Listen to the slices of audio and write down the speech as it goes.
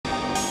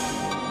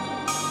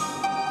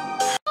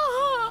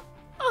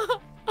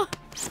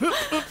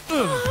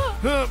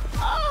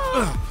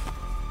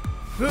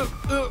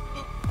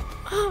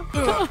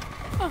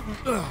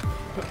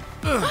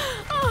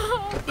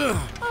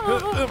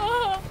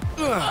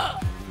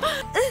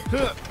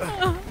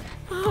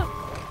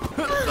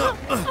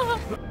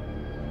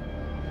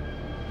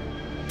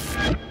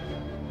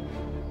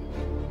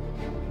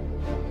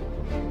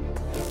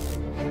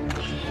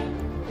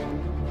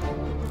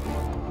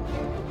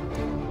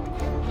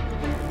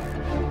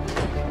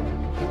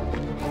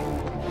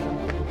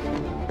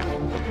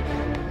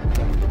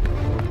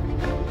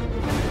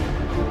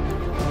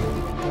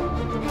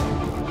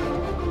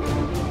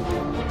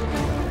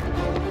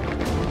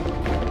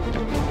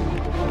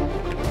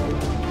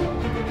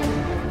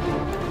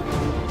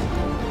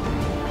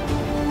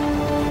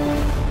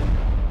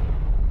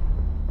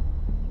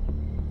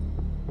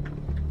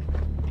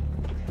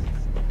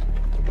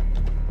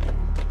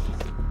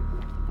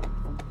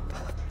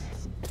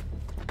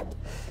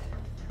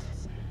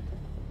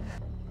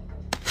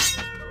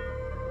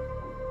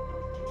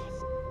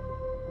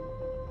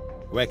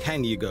Where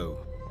can you go?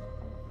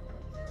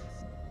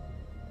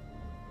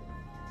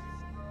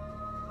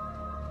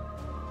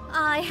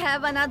 I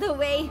have another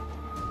way.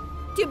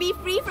 To be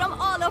free from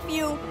all of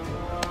you.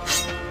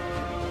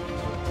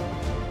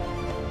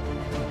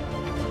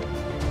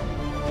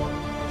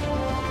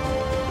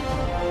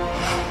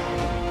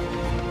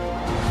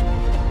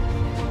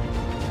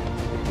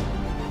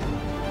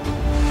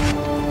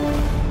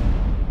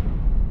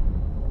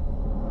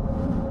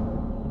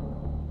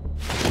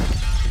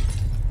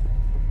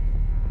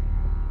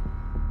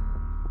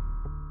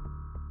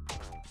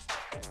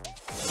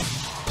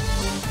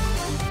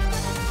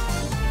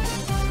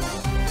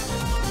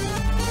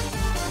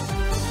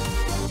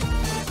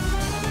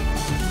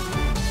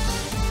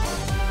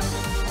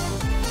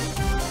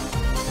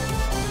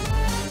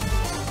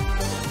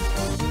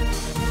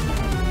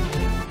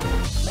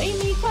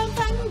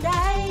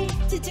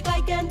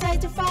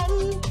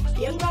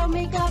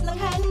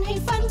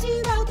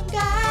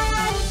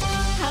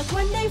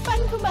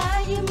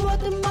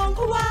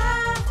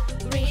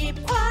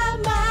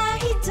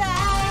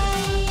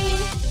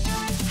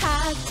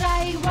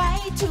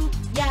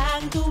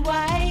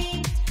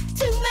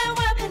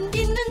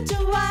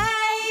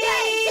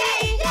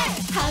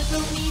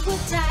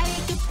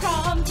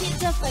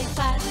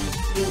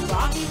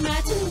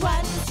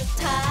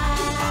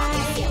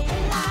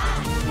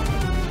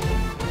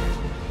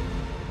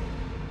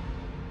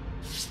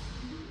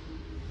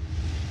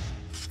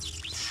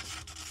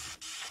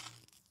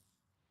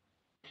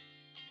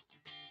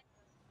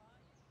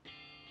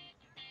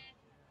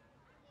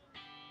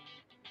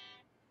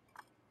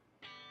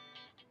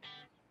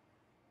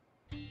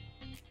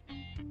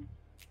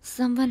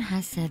 Someone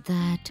has said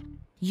that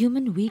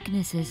human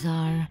weaknesses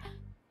are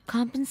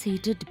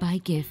compensated by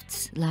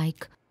gifts,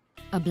 like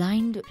a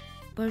blind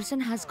person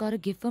has got a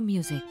gift for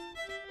music.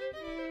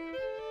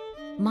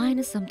 Mine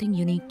is something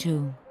unique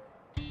too.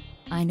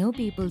 I know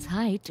people's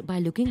height by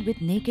looking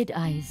with naked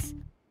eyes.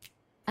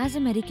 As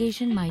a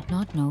medication might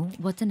not know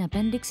what's an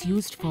appendix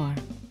used for.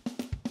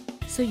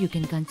 So you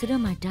can consider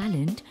my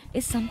talent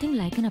is something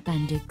like an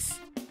appendix.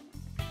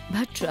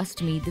 But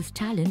trust me, this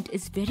talent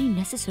is very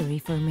necessary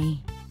for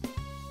me.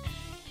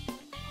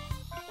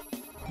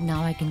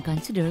 Now I can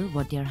consider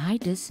what their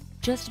height is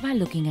just by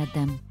looking at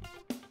them.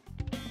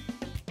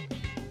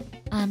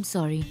 I'm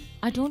sorry,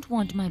 I don't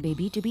want my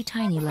baby to be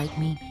tiny like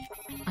me.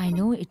 I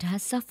know it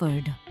has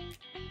suffered.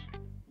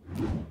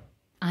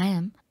 I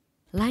am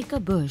like a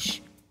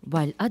bush,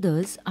 while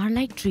others are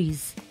like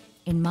trees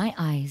in my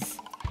eyes.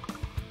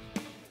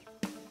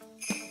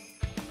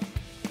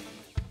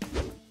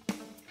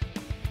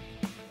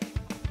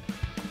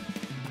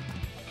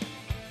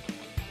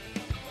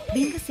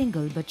 Being a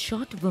single but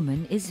short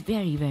woman is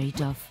very, very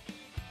tough.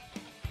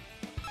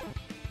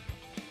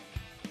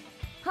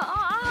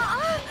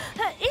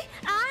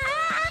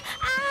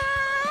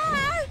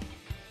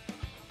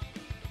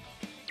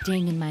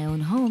 Staying in my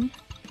own home,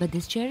 but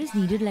this chair is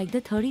needed like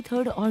the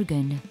 33rd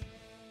organ.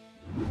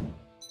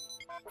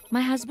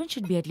 My husband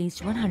should be at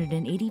least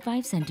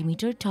 185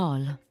 centimeter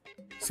tall.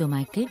 So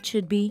my kid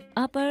should be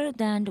upper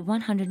than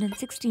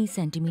 160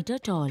 centimeter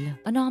tall,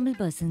 a normal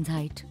person's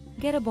height.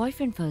 Get a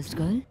boyfriend first,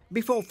 girl.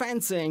 Before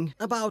fancying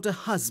about a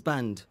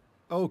husband.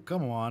 Oh,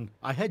 come on.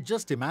 I had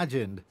just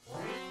imagined.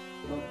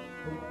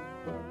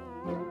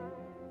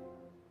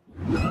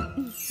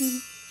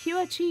 You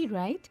are Chi,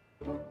 right?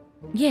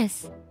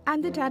 Yes.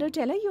 And the tarot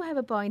teller you have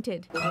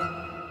appointed.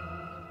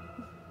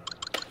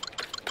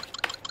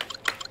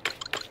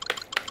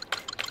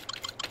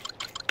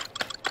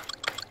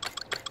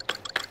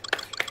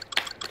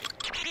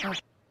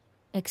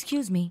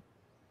 Excuse me.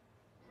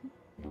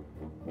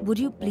 Would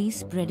you please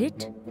spread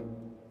it?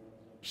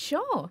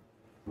 Sure.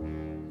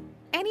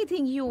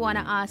 Anything you want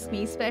to ask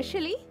me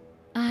specially?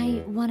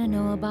 I want to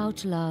know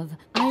about love.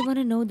 I want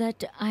to know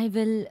that I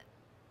will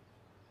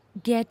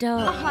get A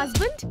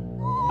husband?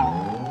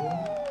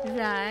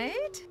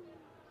 Right?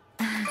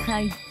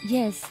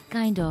 Yes,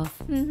 kind of.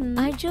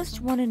 I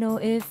just want to know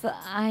if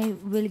I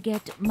will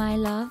get my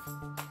love.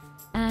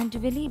 And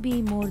will he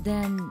be more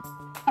than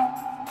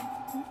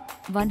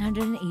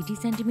 180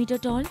 centimeter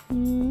tall?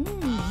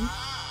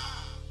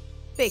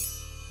 Pick.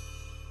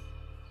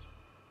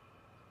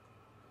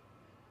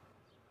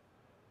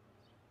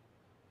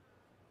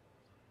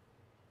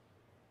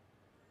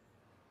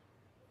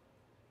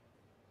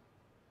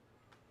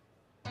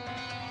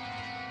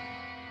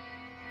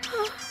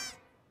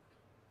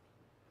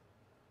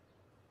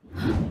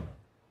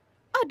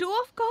 A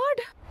dwarf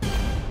card?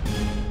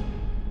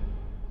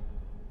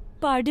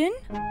 Pardon?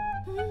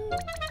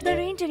 There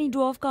ain't any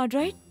dwarf card,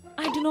 right?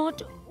 I do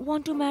not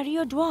want to marry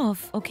a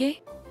dwarf,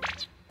 okay?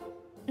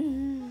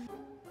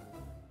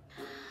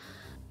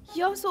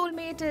 Your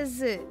soulmate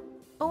is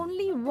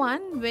only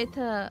one with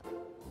a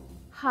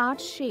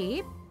heart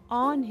shape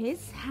on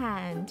his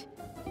hand.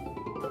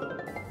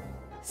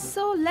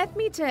 So let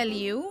me tell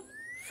you,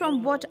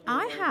 from what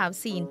I have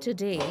seen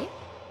today,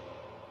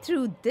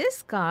 through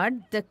this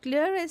card, the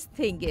clearest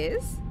thing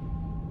is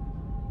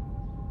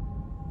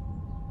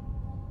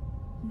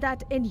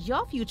that in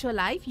your future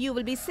life, you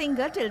will be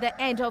single till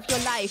the end of your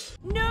life.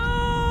 No!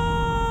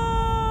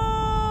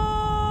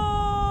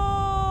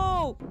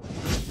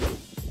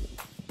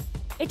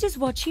 It is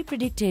what she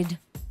predicted.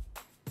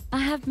 I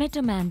have met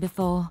a man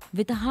before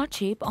with a heart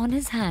shape on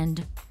his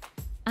hand.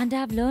 And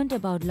I have learned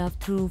about love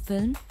through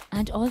film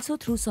and also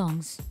through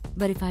songs.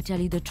 But if I tell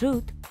you the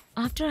truth,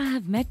 after I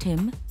have met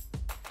him,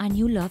 I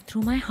knew love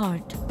through my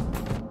heart.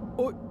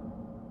 Oh,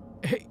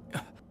 hey.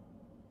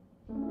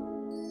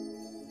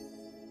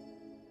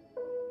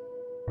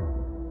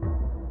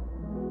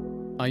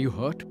 Are you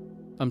hurt?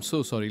 I'm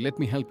so sorry. Let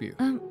me help you.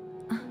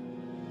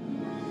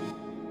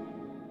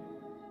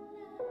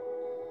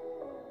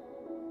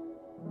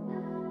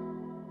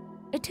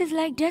 It is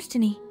like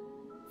destiny.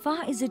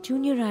 Fa is a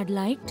junior I'd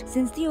liked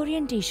since the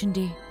orientation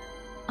day.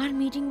 Our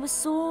meeting was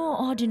so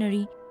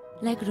ordinary,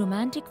 like a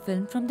romantic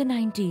film from the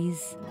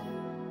 90s.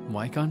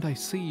 Why can't I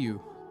see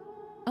you?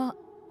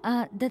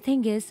 The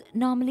thing is,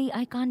 normally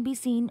I can't be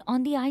seen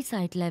on the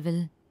eyesight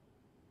level.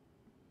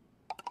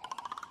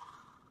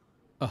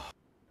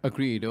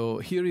 Agreed. Oh,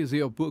 here is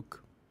your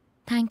book.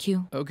 Thank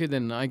you. Okay,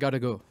 then I gotta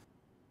go.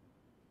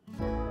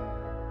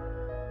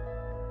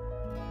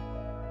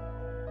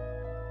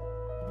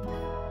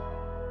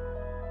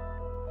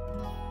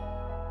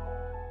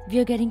 We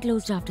are getting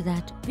close after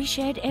that. We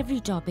shared every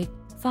topic.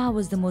 Fa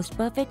was the most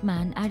perfect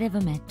man I'd ever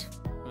met.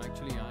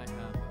 Actually, I have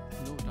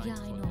no time Yeah,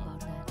 for I know love. about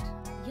that.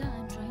 Yeah,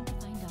 I'm trying to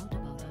find out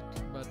about it.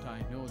 But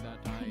I know that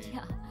I...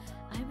 Yeah,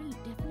 I will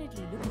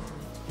definitely look into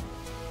it.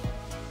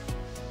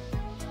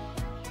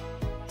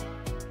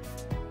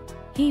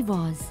 He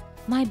was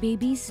my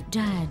baby's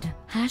dad.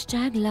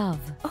 #love.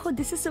 Oh,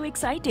 this is so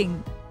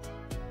exciting.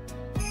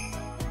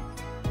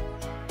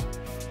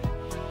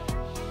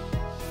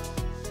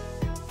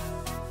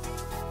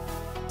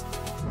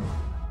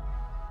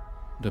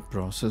 The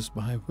process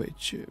by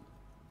which...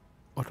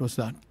 what was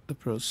that? The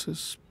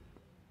process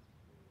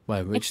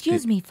by which...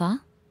 Excuse me,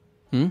 Fa.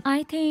 Hmm?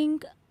 I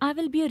think I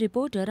will be a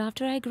reporter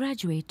after I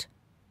graduate.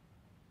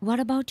 What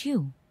about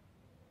you?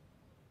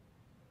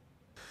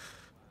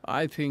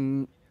 I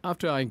think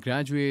after I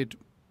graduate,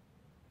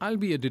 I'll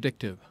be a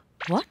detective.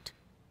 What?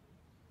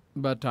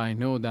 But I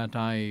know that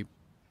I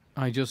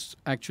just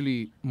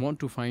actually want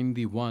to find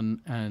the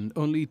one and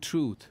only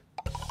truth.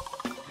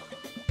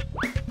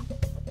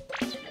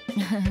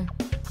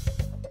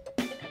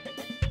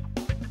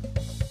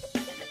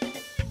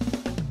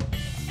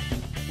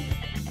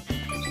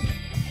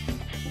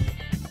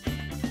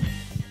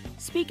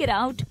 Speak it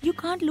out. You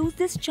can't lose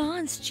this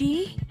chance,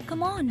 Chi.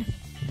 Come on.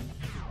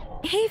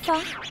 Hey,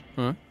 Fa.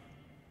 Huh?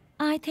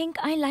 I think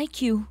I like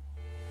you.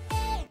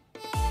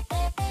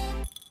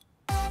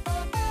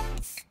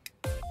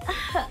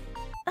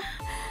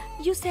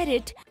 You said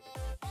it.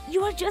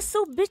 You are just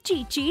so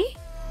bitchy, Chi.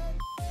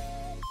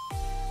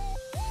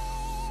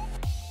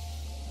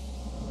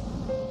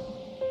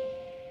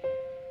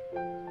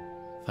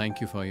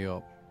 Thank you for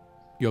your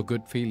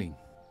good feeling.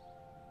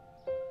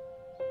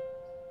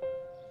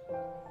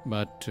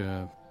 But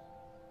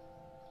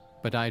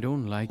I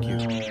don't like you.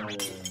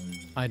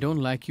 I don't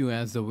like you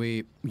as the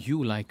way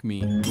you like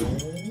me.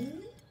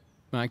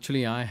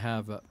 Actually, I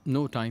have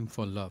no time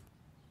for love.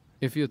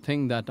 If you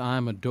think that I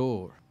am a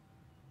door,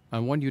 I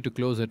want you to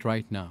close it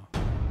right now.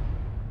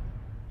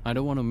 I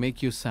don't want to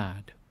make you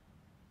sad.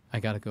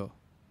 I gotta go.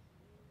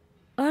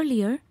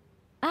 Earlier,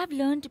 I've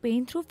learned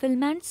pain through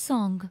film and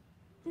song.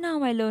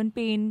 Now I learn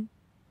pain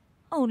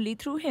only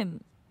through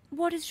him.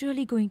 What is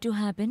really going to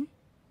happen?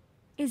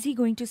 Is he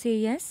going to say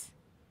yes?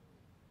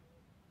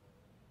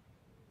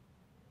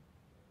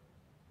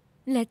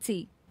 Let's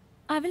see.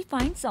 I will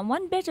find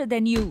someone better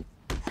than you.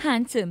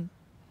 Handsome,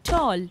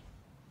 tall,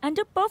 and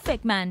a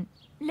perfect man.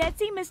 Let's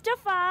see, Mr.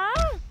 Fa.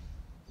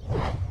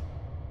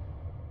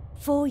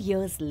 4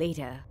 years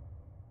later.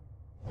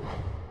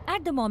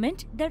 At the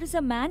moment, there is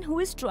a man who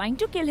is trying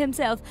to kill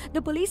himself.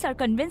 The police are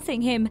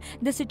convincing him.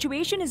 The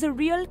situation is a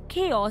real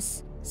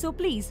chaos. So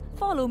please,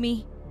 follow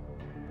me.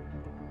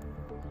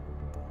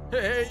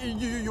 Hey,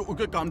 you,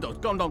 calm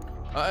down, calm down.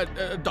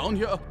 Down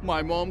here,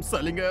 my mom's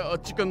selling a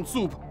chicken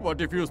soup. What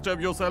if you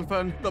stab yourself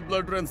and the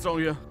blood runs down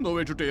here? No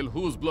way to tell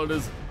whose blood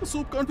is. The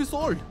soup can't be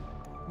sold.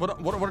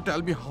 What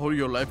tell me how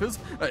your life is,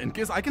 in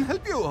case I can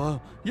help you.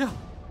 Yeah.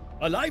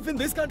 A life in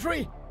this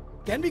country?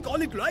 Can we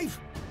call it life?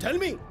 Tell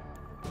me.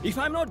 If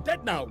I'm not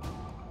dead now,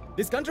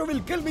 this country will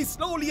kill me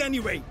slowly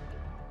anyway.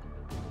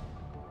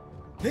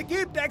 They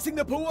keep taxing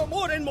the poor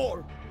more and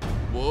more.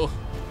 Whoa,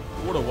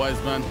 what a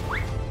wise man.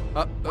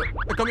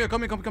 Come here.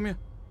 Come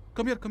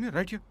here,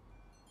 right here.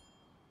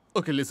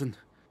 Okay, listen.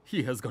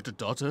 He has got a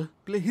daughter.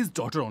 Play his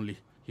daughter only.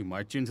 He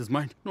might change his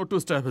mind not to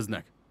stab his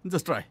neck.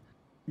 Just try.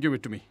 Give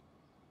it to me.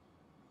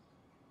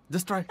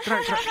 Just try.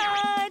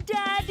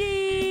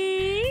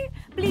 Daddy!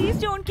 Please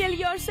don't kill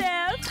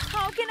yourself.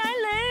 How can I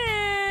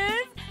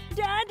live?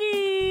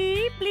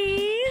 Daddy,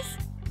 please.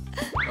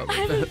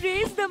 I will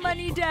raise the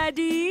money,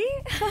 Daddy.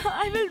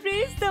 I will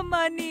raise the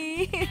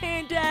money,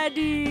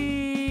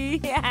 Daddy.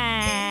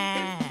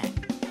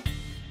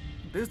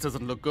 This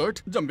doesn't look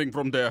good. Jumping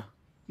from there.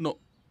 No.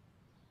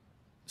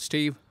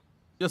 Steve,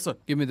 Yes, sir.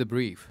 give me the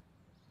brief.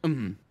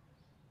 Checking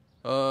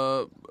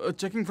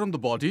from the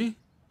body.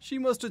 She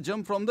must have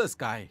jumped from the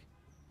sky.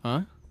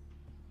 Huh?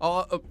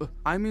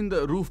 I mean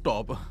the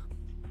rooftop.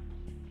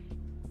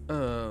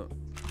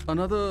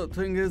 Another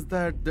thing is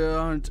that there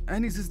aren't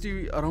any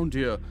CCTV around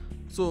here,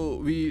 so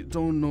we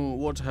don't know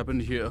what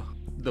happened here.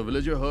 The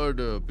villager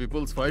heard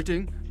people's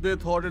fighting. They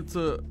thought it's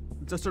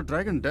just a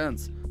dragon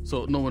dance,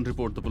 so no one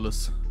reported the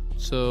police.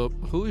 So,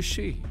 who is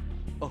she?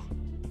 Oh.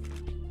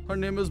 Her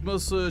name is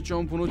Miss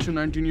Chomthong,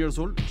 19 years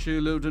old. She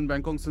lived in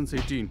Bangkok since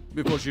 18.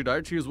 Before she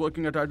died, she was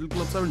working at Idol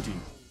Club 17.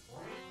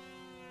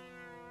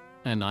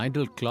 An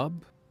idol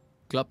club?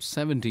 Club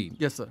 17.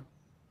 Yes, sir.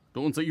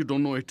 Don't say you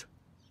don't know it.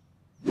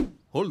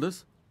 Hold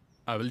this.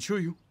 I will show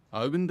you.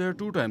 I've been there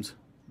 2 times.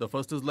 The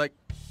first is like...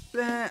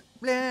 Blah,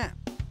 blah.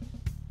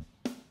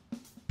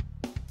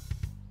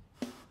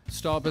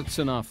 Stop, it's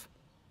enough.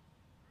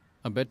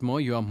 A bit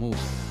more, you are moved.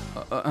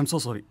 I'm so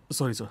sorry.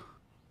 Sorry, sir.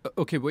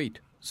 Okay,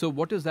 wait. So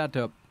what is that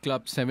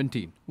Club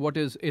 17? What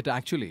is it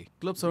actually?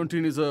 Club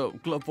 17 is a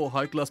club for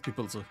high-class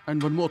people, sir.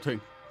 And one more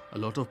thing. A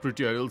lot of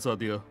pretty idols are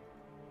there.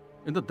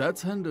 In the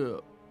dad's hand,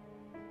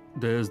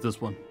 there's this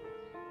one.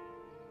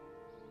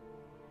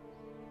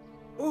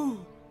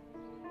 Oh,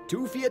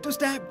 too fear to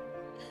stab.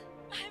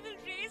 I will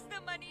raise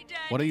the money,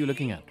 Daddy. What are you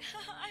looking at?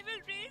 I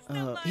will raise the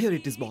money. Here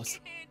it is, boss.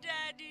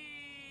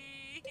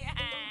 Daddy.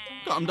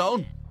 Calm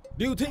down.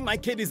 Do you think my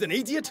kid is an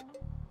idiot?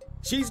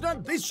 She's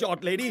not this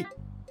short, lady.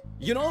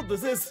 You know,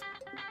 this is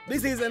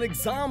an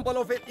example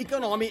of an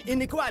economy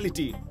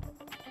inequality.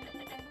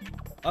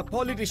 A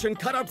politician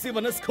corrupts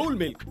even a school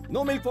milk.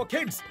 No milk for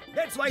kids.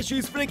 That's why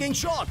she's freaking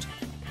short.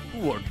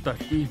 What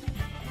that mean?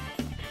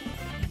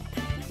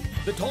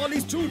 The tall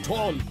is too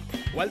tall,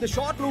 while the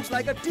short looks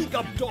like a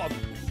teacup dog.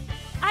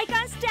 I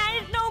can't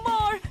stand it no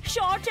more.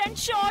 Short and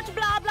short,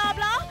 blah, blah,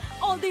 blah.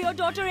 Although your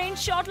daughter ain't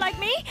short like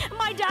me,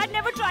 my dad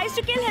never tries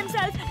to kill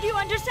himself. Do you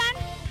understand?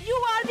 You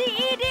are the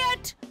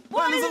idiot.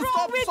 What is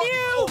wrong with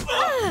you?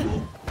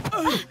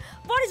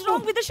 What is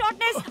wrong with the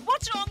shortness?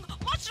 What's wrong?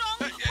 What's wrong?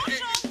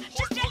 What's wrong?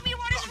 Just tell me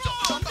what is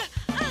wrong.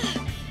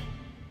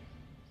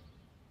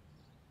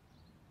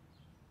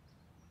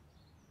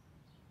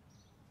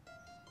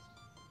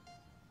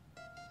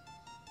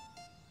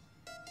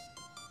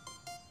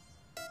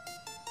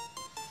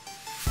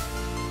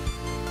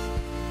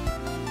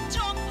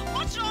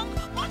 What's wrong?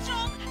 What's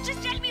wrong?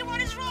 Just tell me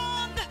what is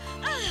wrong.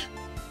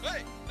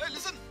 Hey,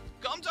 listen.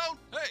 Calm down.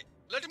 Hey,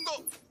 let him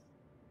go.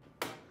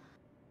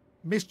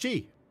 Miss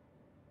Chi,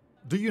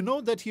 do you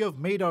know that you have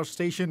made our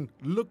station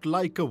look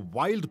like a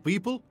wild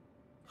people?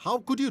 How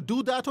could you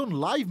do that on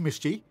live, Miss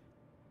Chi?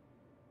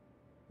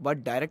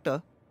 But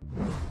director,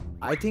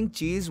 I think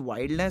Chi's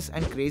wildness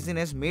and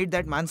craziness made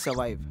that man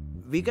survive.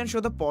 We can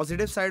show the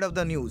positive side of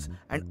the news,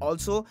 and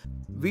also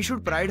we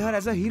should pride her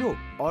as a hero,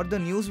 or the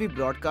news we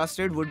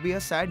broadcasted would be a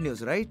sad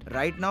news, right?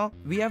 Right now,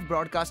 we have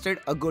broadcasted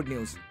a good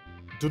news.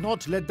 Do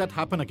not let that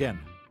happen again.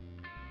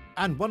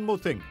 And one more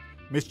thing,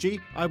 Miss Chi,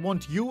 I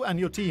want you and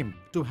your team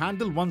to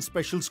handle one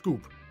special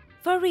scoop.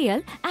 For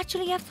real?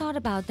 Actually, I've thought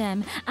about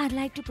them. I'd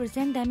like to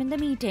present them in the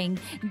meeting.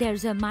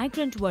 There's a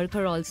migrant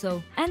worker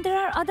also. And there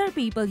are other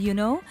people, you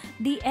know.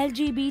 The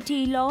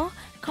LGBT law,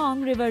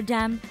 Kong River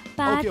Dam,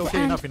 PAT Okay,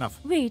 and...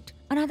 enough. Wait,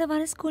 another one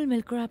is school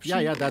milk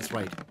corruption. Yeah, that's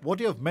right. What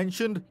you have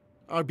mentioned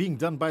are being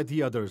done by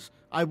the others.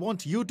 I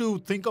want you to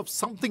think of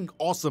something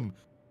awesome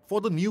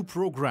for the new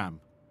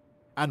program.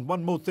 And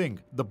one more thing,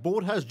 the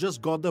board has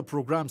just got the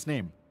program's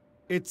name.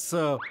 It's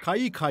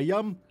Kai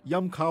Khayam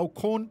Yam Khao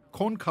Kon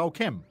Khao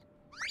Kem.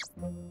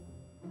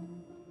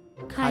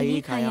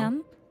 Kai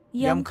Khayam,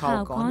 Yam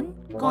Khao Kon,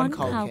 Kon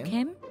Khao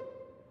Kem.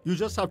 You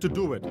just have to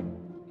do it,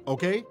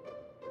 okay?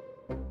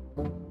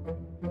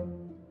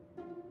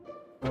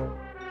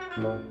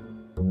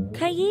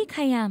 Kai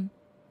Khayam,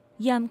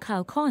 Yam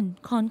Khao Kon,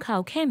 Kon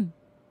Khao Kem.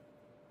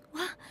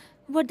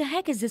 What the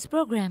heck is this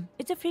program?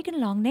 It's a freaking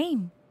long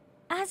name.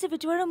 As if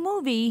it were a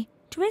movie.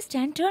 Twist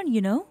and turn,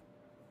 you know?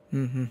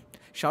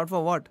 Shout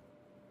for what?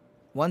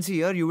 Once a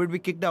year, you will be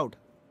kicked out.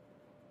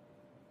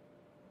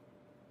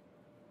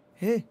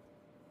 Hey,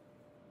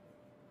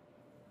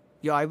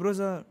 your eyebrows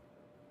are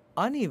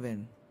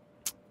uneven.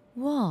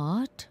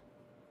 What?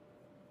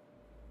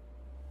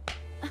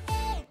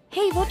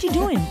 Hey, what you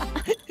doing?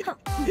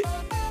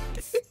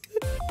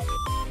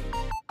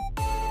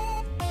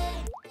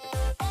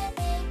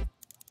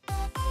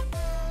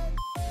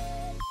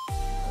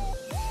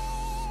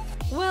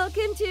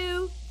 Welcome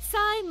to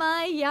Sai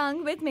My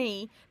Young with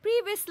me.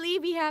 Previously,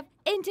 we have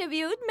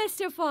interviewed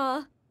Mr.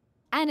 Fa.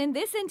 And in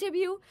this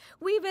interview,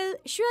 we will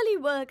surely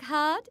work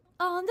hard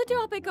on the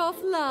topic of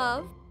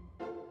love.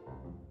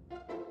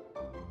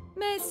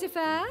 Mr.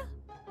 Fa,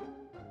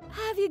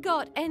 have you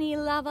got any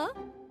lover?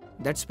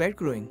 That's pet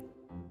growing.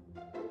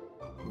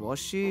 Was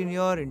she in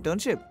your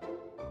internship?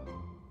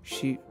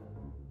 She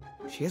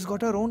has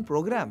got her own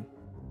program.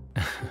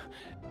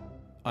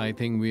 I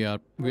think we are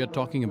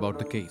talking about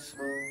the case.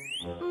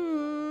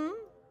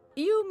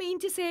 You mean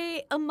to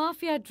say a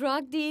mafia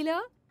drug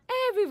dealer?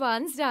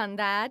 Everyone's done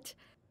that.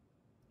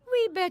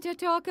 We better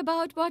talk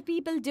about what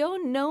people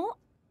don't know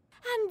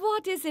and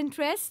what is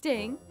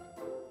interesting.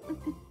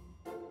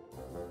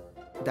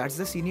 That's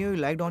the senior you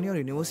liked on your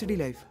university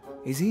life,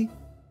 is he?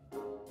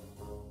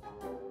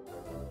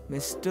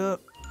 Mr.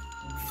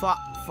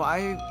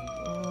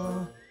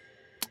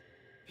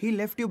 He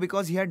left you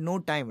because he had no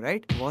time,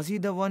 right? Was he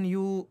the one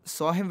you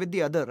saw him with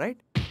the other, right?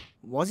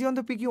 Was he on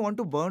the peak you want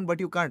to burn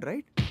but you can't,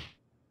 right?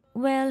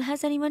 Well,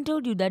 has anyone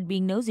told you that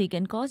being nosy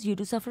can cause you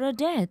to suffer a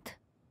death?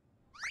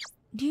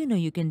 Do you know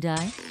you can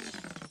die?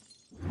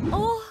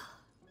 Oh,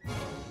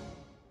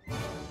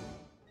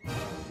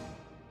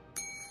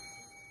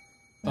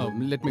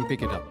 Let me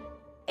pick it up.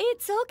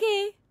 it's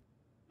okay.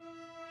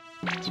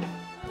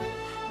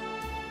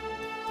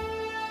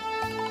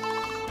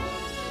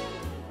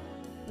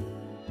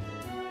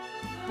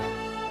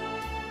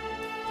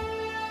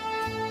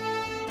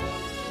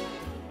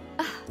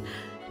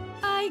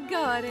 I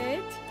got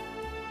it.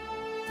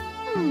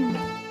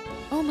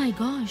 Oh my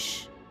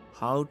gosh.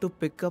 How to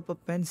pick up a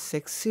pen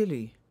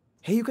sexily.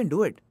 Hey, you can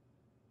do it.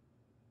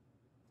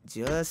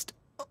 Just...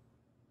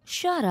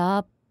 Shut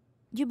up.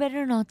 You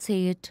better not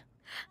say it.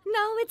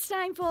 Now it's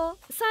time for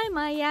Sai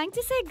My Yang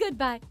to say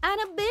goodbye.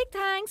 And a big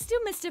thanks to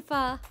Mr.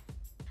 Fa.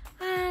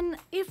 And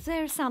if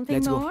there's something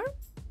Let's go. more,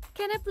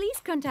 can I please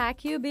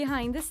contact you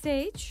behind the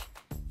stage?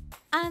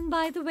 And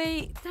by the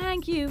way,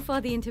 thank you for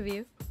the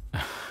interview.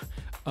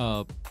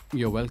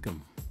 You're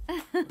welcome.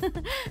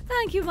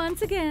 Thank you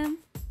once again.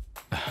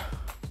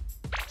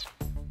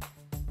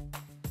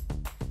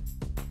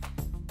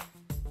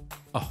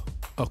 Oh,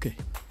 okay.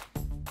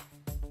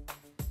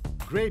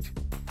 Great.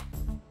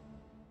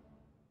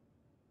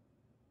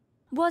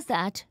 Was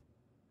that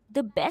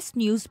the best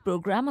news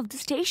program of the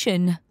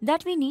station?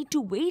 That we need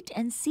to wait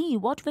and see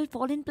what will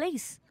fall in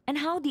place and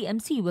how the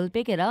MC will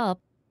pick it up.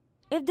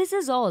 If this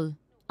is all,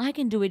 I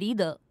can do it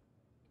either.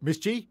 Miss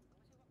G,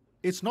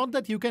 it's not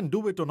that you can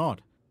do it or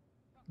not.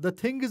 The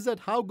thing is that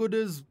how good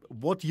is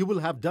what you will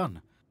have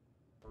done.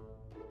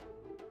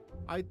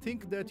 I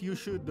think that you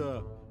should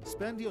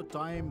spend your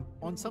time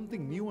on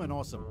something new and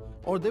awesome,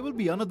 or there will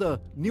be another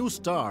new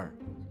star,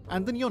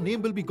 and then your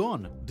name will be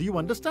gone. Do you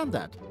understand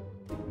that?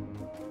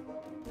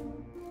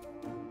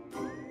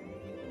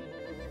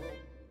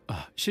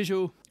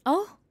 Shisu,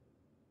 Oh?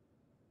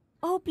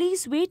 Oh,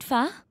 please wait,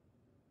 Fa.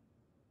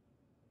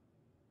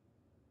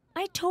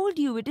 I told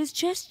you it is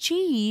just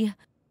Chi.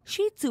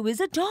 Shih Tzu is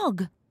a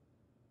dog.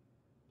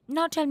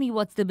 Now tell me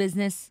what's the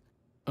business.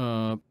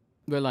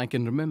 well, I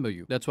can remember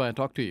you. That's why I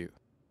talked to you.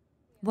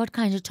 What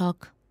kind of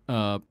talk?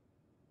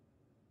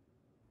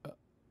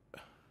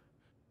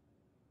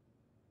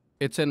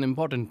 It's an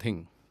important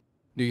thing.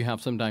 Do you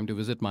have some time to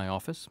visit my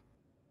office?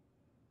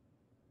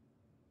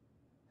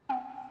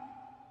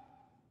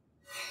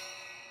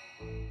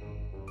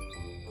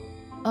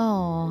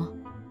 Oh,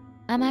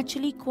 I'm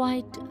actually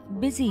quite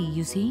busy,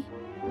 you see.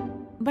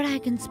 But I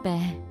can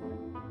spare.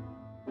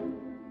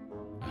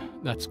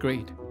 That's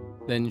great.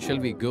 Then shall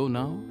we go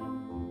now?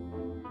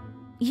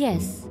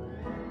 Yes.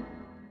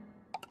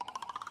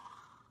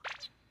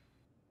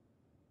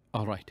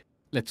 All right,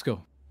 let's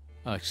go.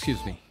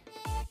 Excuse me.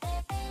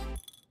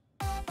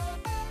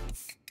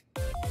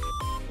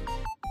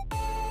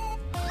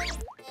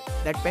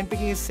 That pen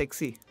picking is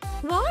sexy.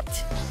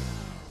 What?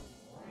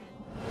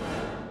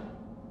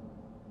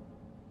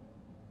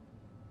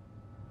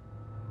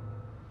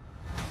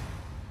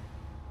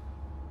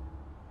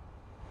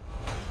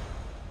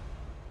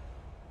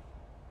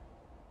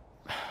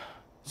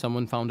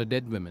 Someone found a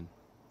dead woman.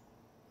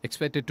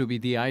 Expected to be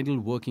the idol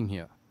working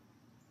here.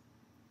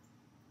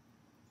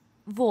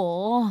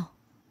 Whoa.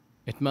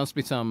 It must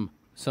be some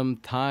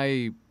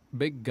Thai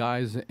big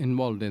guys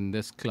involved in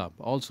this club.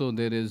 Also,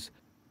 there is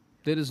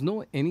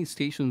no any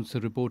stations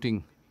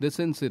reporting this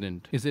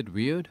incident. Is it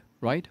weird,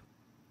 right?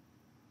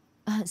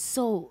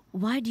 So,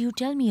 why do you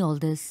tell me all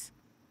this?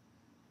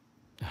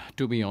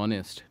 To be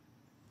honest,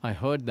 I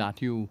heard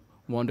that you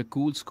want a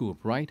cool scoop,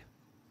 right?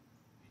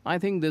 I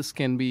think this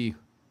can be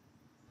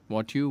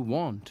what you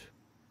want.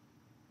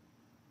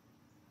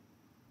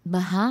 But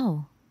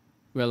how?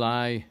 Well,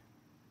 I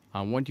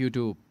want you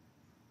to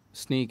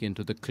sneak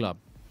into the club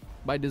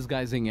by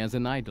disguising as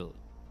an idol,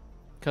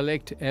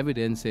 collect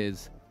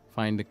evidences,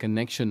 find the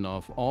connection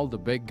of all the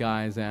big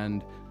guys,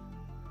 and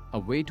a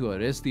way to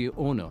arrest the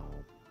owner.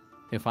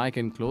 If I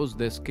can close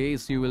this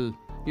case, you'll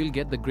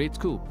get the great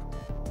scoop.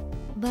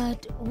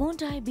 But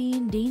won't I be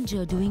in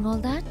danger doing all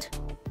that?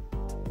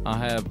 I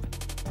have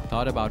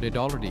thought about it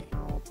already.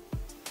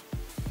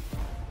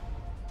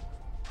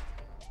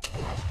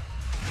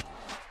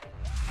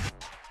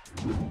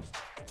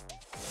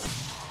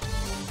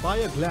 By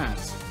a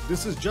glance,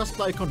 this is just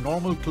like a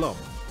normal club,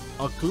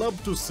 a club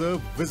to serve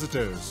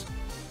visitors.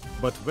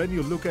 But when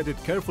you look at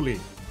it carefully,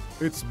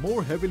 it's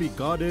more heavily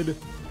guarded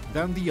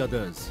than the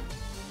others.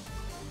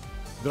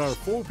 There are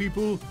 4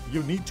 people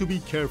you need to be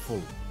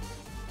careful.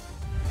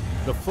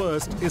 The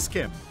first is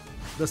Kim,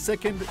 the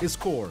second is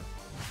Kor,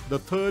 the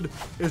third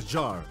is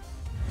Jar.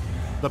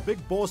 The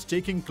big boss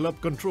taking club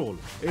control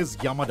is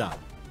Yamada,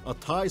 a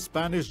Thai,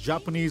 Spanish,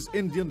 Japanese,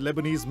 Indian,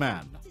 Lebanese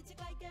man.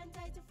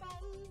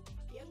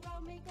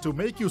 To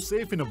make you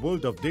safe in a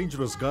world of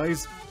dangerous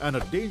guys and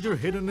a danger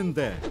hidden in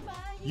there,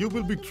 you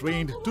will be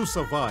trained to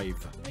survive.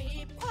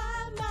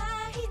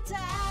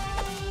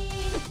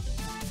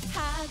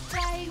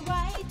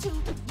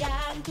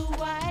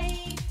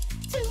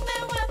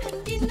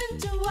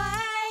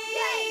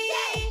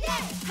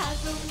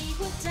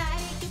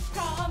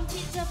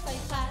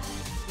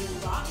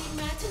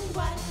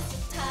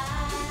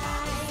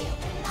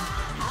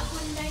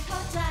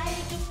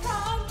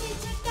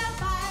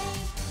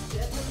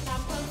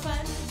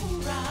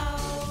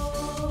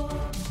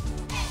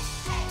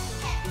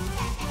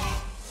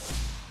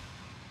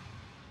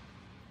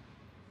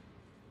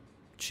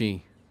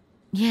 Chi,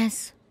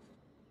 Yes.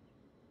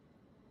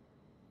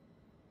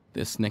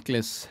 this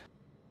necklace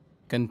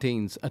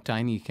contains a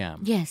tiny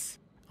cam. Yes.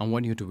 I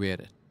want you to wear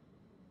it.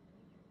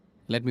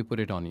 Let me put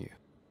it on you.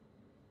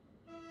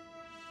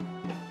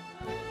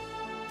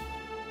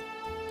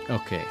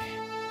 Okay.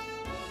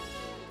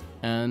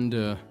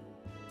 And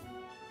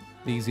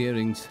these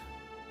earrings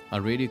are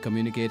a radio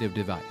communicative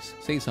device.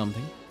 Say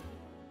something.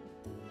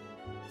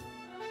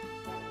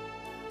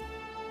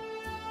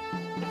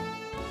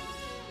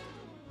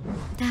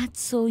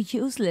 That's so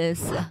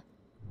useless.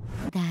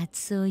 That's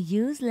so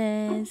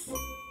useless.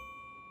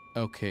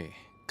 Okay,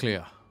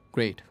 clear.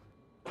 Great.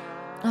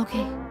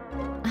 Okay,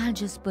 I'll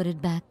just put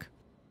it back.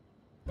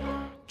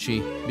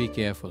 Chi, be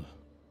careful.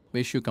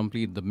 Wish you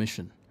complete the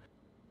mission.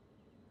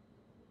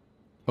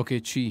 Okay,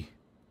 Chi.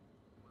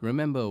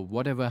 Remember,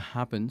 whatever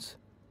happens,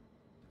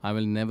 I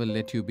will never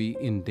let you be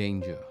in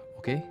danger,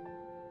 okay?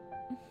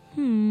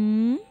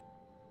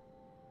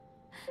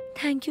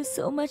 Thank you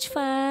so much,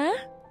 Fa.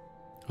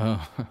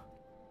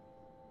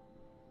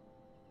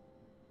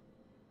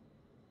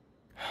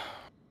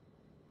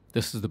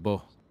 This is the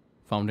bow,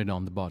 found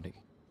on the body.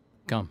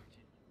 Come,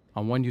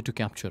 I want you to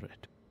capture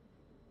it.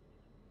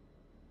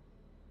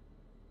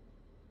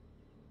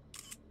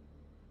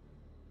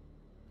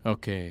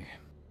 Okay,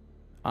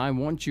 I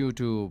want you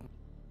to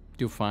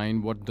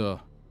find what the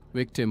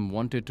victim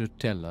wanted to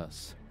tell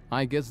us.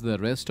 I guess the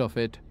rest of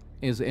it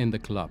is in the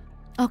club.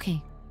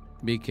 Okay,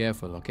 Be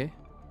careful, okay?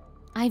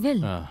 I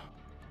will.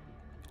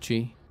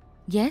 Chi,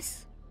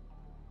 Yes?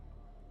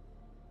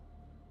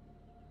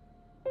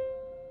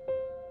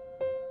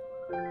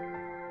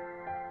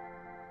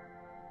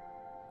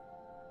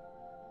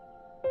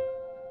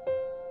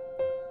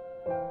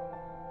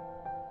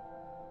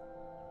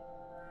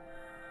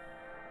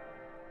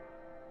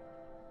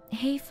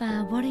 Hey,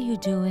 Fa, what are you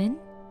doing?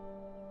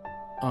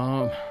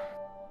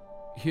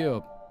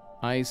 here,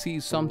 I see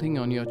something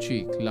on your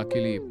cheek.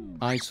 Luckily,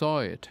 I saw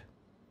it.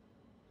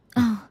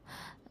 Oh,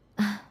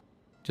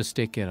 Just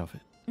take care of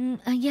it.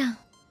 yeah.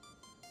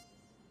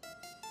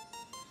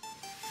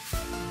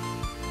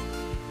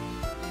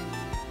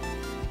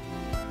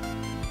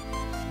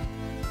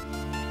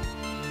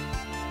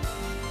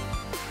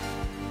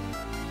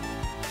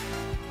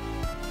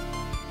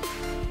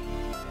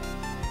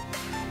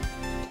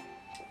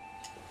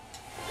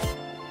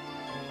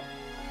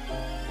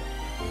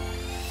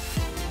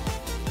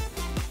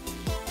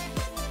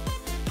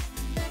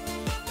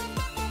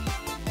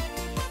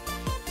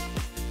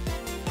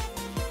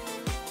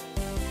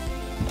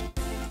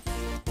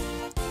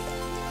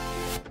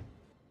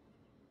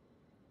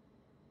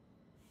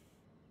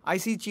 I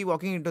see Chi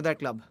walking into that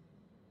club.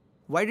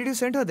 Why did you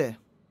send her there?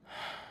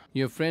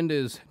 Your friend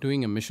is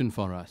doing a mission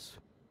for us.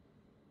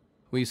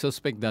 We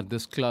suspect that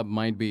this club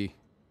might be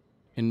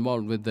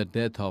involved with the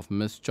death of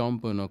Miss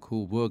Chomthong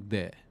who worked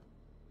there.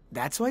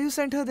 That's why you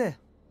sent her there.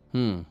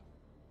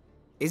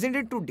 Isn't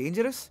it too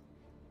dangerous?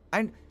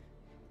 And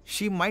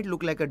she might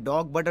look like a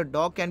dog, but a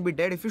dog can be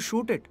dead if you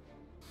shoot it.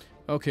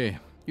 Okay,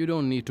 you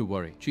don't need to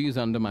worry. She is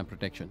under my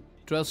protection.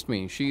 Trust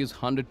me, she is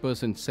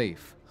 100%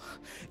 safe.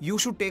 You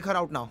should take her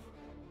out now.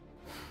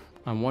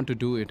 I want to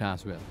do it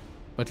as well.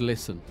 But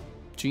listen,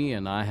 Chi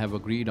and I have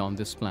agreed on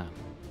this plan.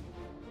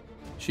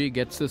 She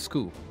gets the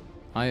scoop.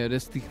 I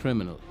arrest the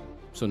criminal.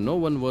 So no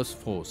one was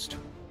forced.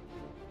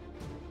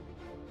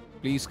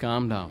 Please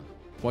calm down.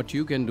 What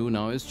you can do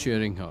now is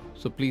cheering her.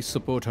 So please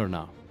support her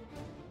now.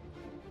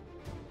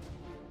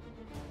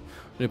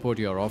 Report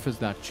to your office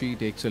that she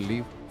takes a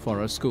leave for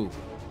her school.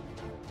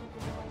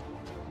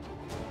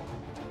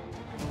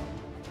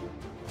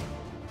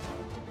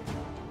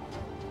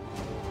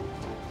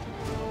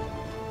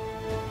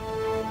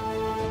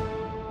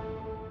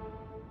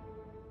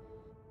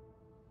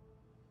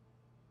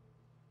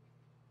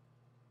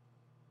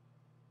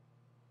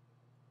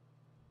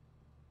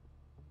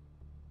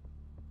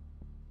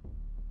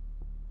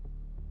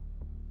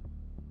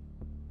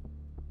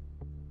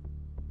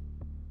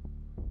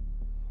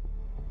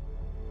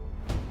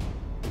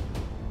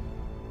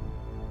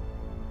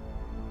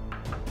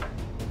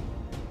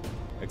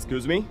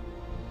 Excuse me?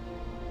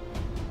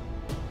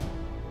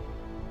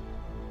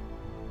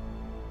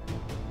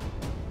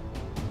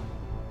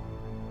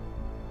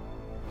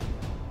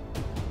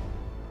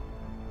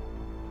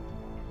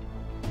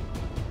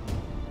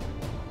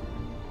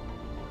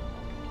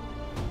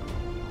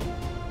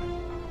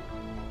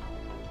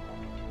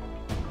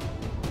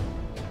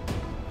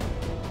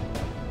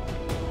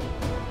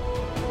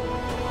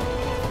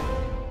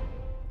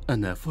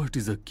 An effort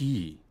is a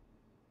key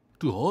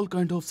to all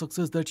kind of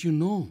success that you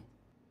know.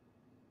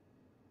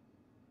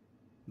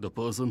 The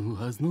person who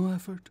has no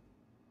effort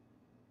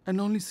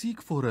and only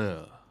seek for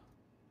a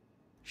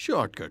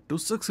shortcut to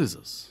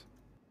successes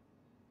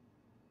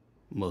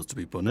must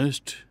be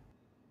punished.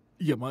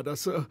 Yamada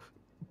sir,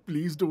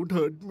 please don't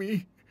hurt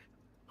me.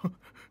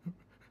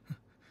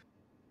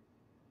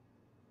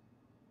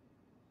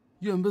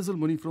 You embezzle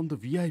money from the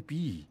VIP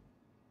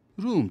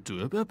room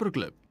to a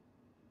paperclip.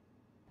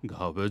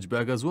 Garbage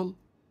bag as well.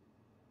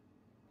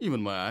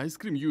 Even my ice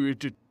cream, you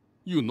ate it.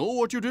 You know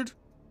what you did?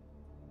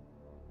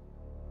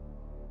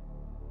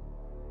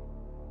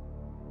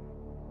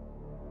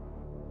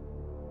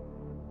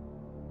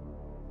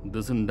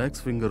 This index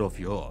finger of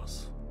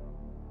yours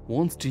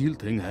won't steal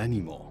thing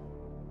anymore.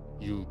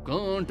 You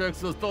can't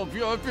access the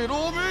VIP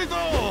room either!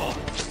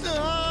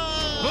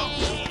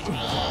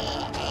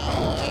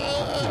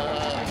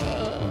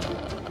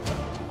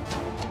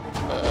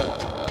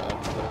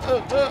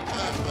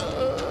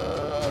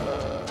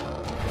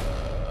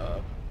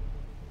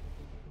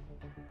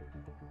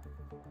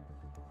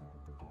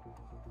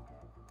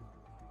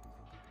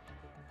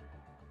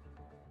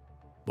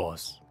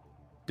 Boss,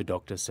 the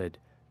doctor said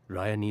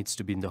Raya needs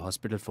to be in the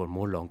hospital for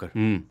more longer.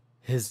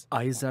 His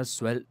eyes are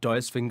swelled,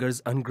 Toy's fingers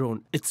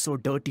ungrown. It's so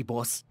dirty,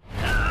 boss.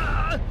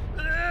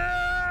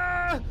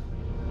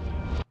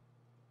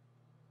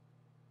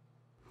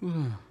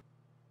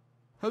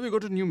 Have you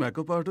got a new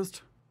makeup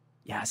artist?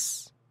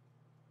 Yes.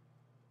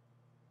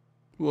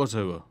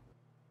 Whatever.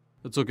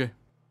 It's okay.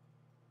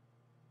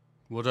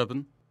 What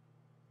happened?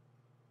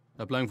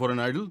 Applying for an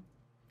idol?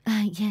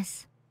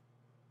 Yes.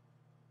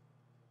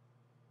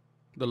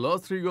 The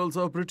last 3 girls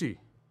are pretty.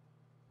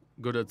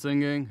 Good at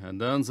singing and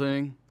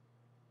dancing.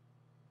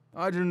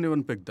 I didn't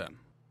even pick them.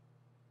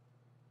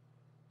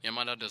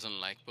 Yamada doesn't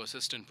like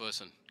persistent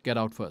person. Get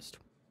out first.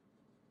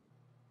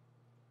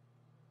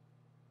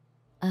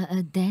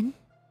 Then?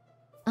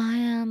 I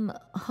am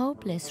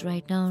hopeless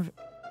right now.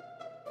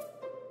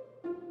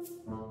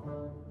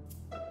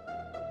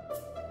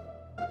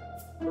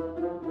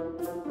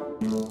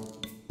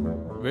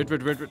 Wait.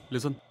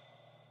 Listen.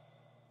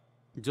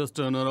 Just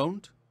turn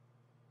around.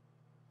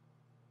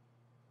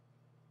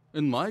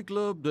 In my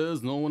club,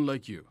 there's no one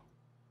like you.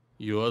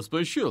 You are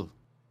special.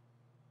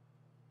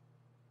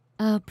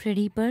 A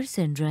pretty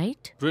person,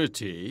 right?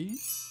 Pretty.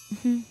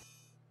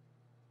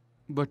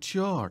 But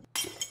short.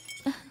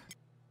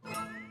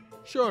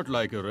 Short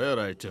like a rare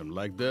item,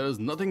 like there's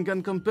nothing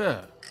can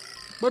compare.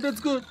 But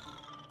it's good.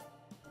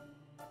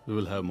 We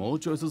will have more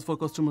choices for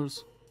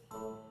customers.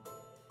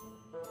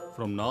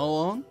 From now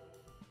on,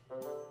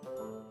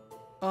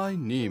 I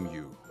name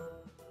you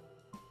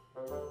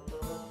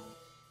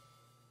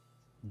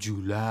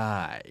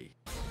July.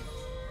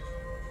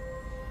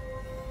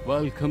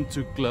 Welcome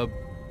to Club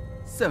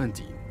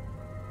 17.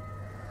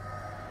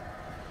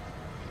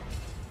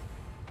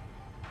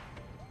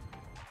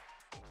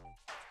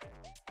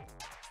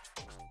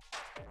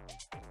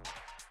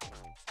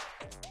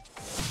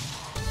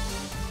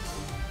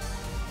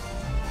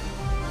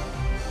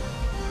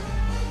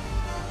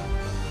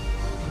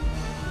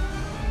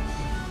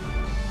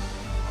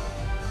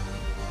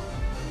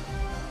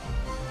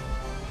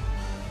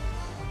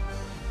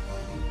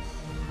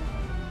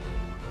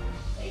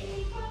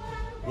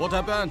 What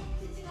happened?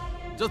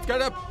 Just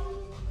get up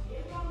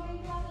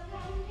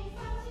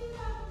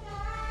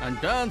and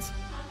dance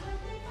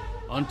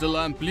until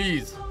I'm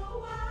pleased.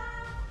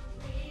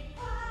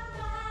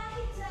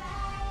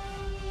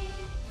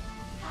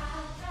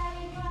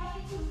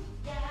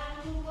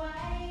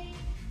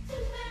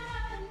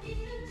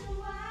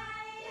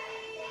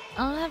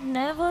 I've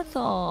never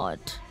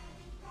thought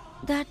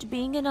that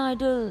being an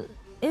idol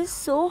is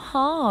so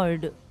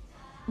hard.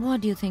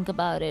 What do you think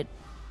about it?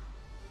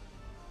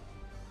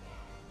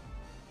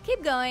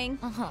 Keep going.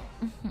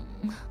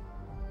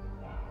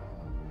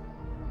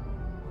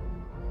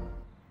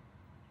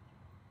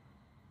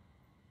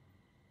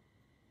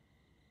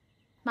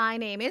 My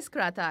name is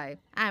Kratai.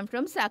 I'm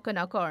from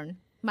Sakanakorn.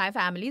 My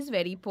family is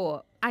very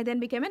poor. I then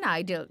became an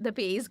idol. The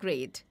pay is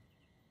great.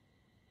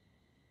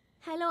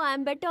 Hello,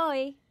 I'm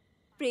Batoy.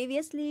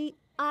 Previously,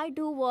 I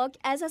do work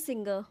as a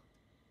singer.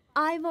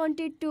 I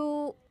wanted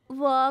to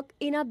work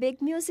in a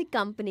big music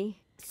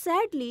company.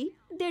 Sadly,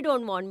 they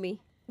don't want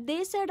me.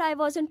 They said I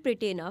wasn't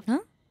pretty enough. Huh?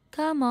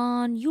 Come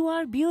on, you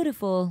are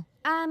beautiful.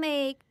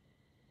 I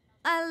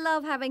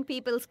love having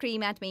people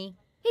scream at me.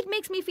 It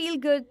makes me feel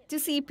good to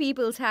see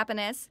people's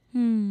happiness.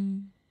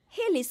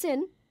 Hey,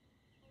 listen.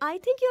 I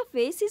think your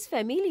face is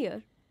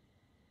familiar.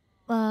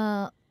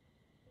 Well,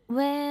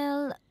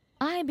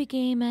 I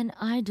became an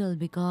idol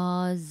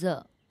because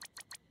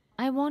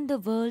I want the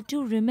world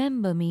to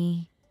remember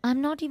me.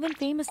 I'm not even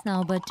famous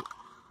now, but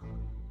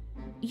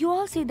you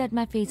all say that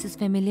my face is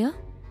familiar.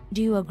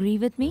 Do you agree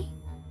with me?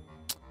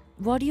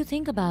 What do you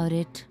think about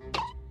it?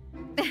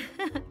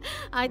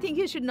 I think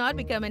you should not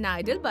become an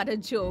idol but a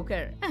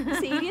joker.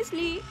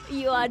 Seriously,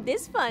 you are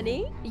this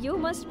funny? You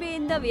must be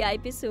in the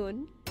VIP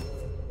soon.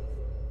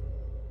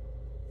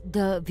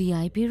 The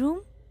VIP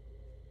room?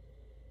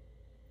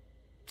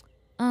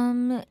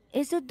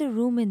 Is it the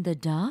room in the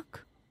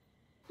dark?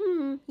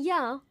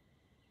 Yeah.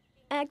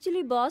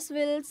 Actually, boss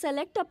will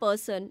select a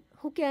person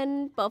who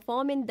can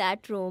perform in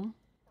that room.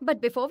 But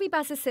before we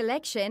pass a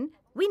selection,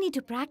 we need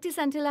to practice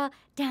until our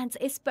dance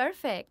is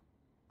perfect.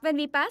 When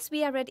we pass,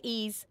 we are at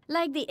ease.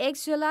 Like the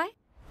ex-July,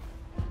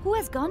 who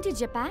has gone to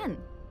Japan.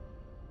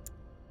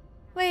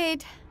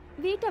 Wait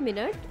a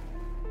minute.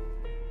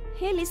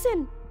 Hey,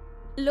 listen.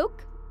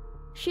 Look,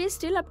 she's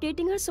still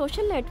updating her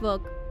social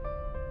network.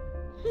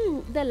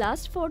 The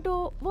last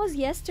photo was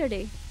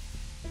yesterday.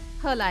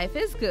 Her life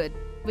is good.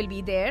 We'll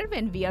be there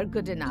when we are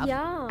good enough.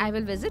 Yeah. I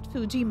will visit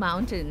Fuji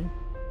Mountain.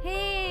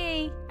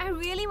 Hey, I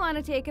really want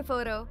to take a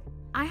photo.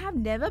 I have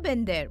never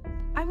been there.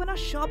 I want to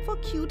shop for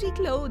cutie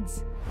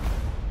clothes.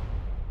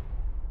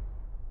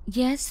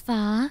 Yes,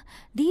 Fa.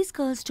 These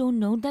girls don't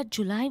know that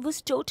July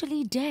was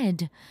totally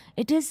dead.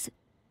 It is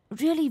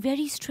really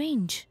very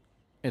strange.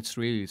 It's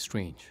really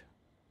strange.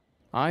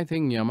 I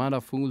think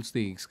Yamada fools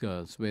these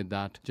girls with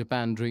that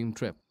Japan dream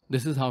trip.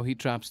 This is how he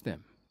traps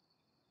them.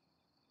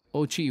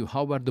 Oh, Chi,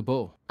 how about the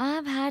bow?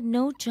 I've had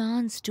no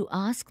chance to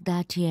ask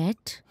that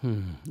yet.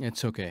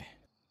 It's okay.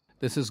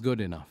 This is good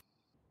enough.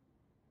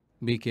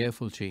 Be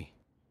careful, Chi.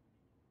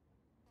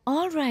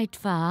 All right,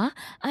 Fa.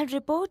 I'll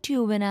report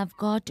you when I've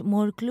got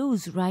more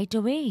clues right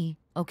away,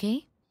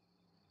 okay?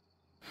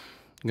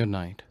 Good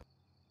night.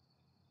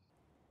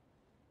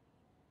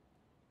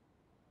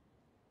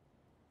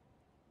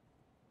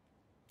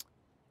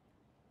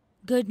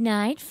 Good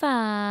night,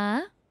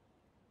 Fa.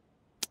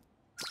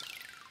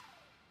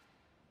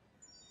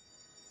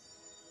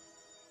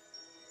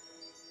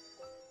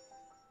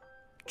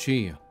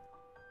 Chi,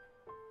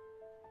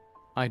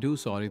 I do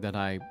sorry that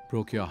I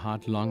broke your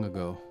heart long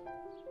ago.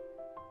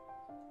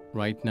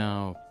 Right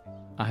now,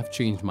 I have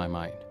changed my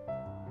mind.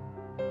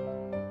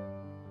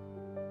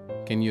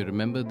 Can you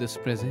remember this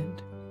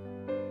present?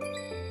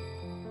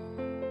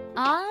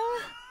 I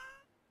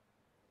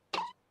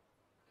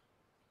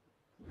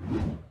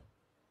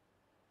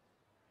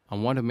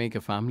want to make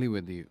a family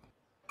with you.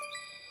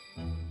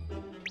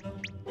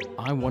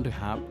 I want to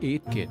have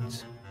 8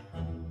 kids.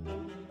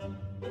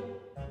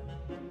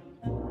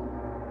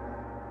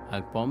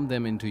 I'll pump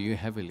them into you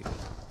heavily.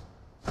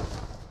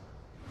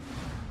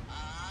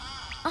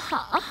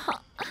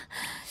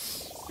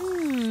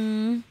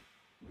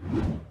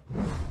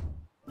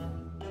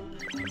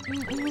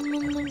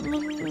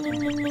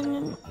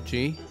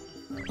 Chi?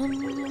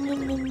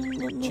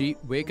 Chi,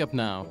 wake up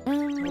now.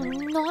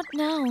 Not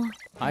now.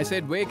 I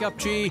said wake up,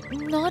 Chi.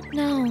 Not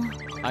now.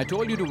 I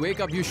told you to wake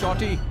up, you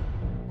shorty.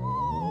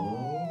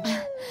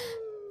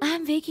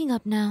 I'm waking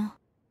up now.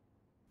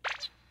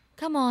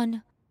 Come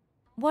on.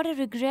 What a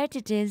regret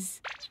it is.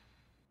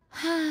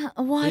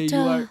 Water. Hey, you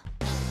are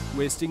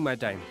wasting my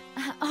time.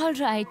 All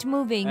right,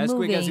 moving, As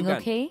quick as you can.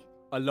 okay?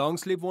 A long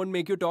sleep won't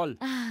make you tall.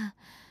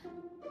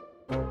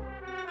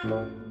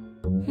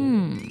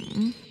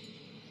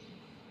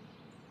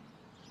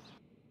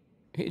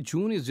 Hey,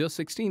 June is just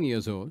 16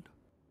 years old.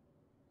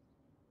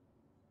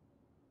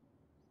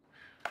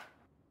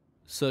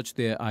 Search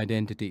their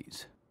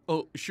identities.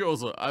 Oh, sure,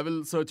 sir. I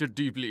will search it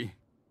deeply.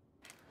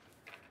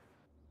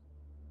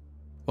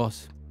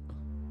 Boss.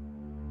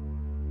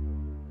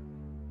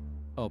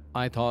 Oh,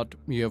 I thought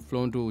you have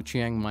flown to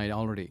Chiang Mai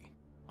already.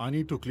 I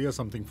need to clear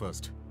something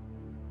first.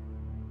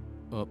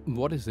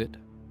 What is it?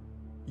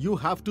 You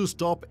have to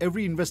stop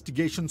every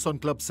investigations on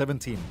Club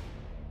 17.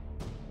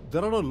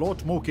 There are a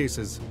lot more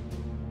cases.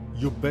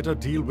 You better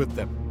deal with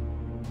them.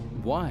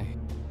 Why?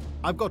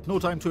 I've got no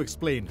time to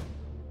explain.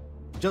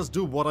 Just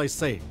do what I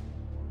say.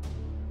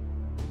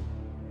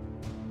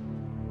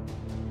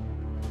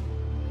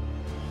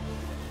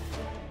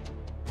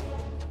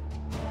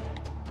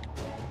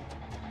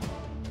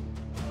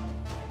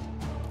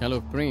 Hello,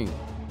 Pring.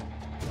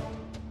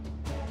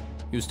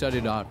 You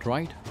studied art,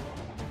 right?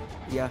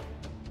 Yeah.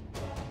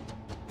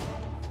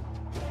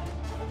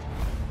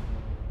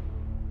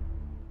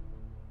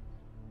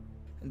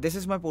 This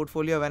is my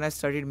portfolio when I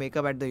studied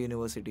makeup at the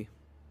university.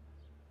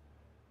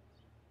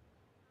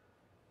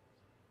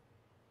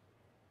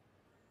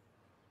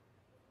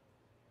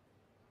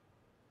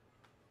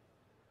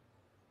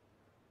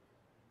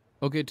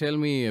 Okay, tell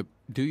me,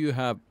 do you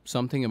have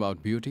something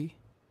about beauty?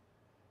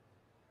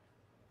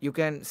 You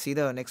can see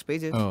the next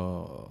pages.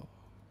 Oh.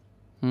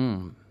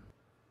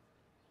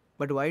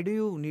 But why do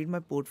you need my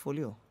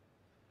portfolio?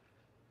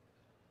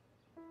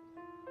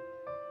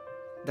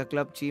 The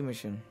Club Chi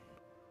mission.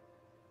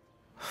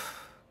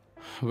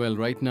 Well,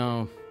 right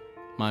now,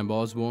 my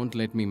boss won't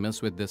let me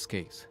mess with this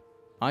case.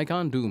 I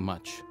can't do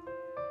much.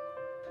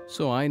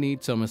 So I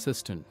need some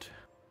assistant,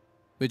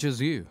 which is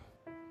you.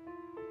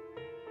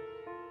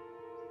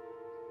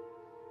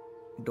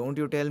 Don't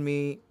you tell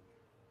me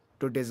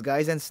to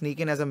disguise and sneak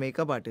in as a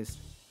makeup artist.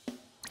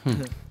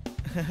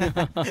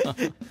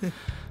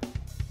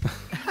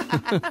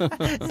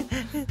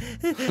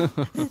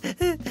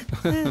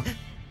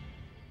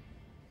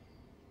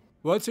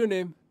 What's your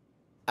name?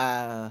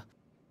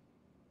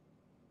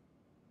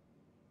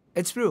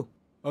 It's Prue.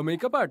 A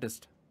makeup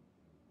artist?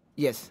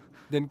 Yes.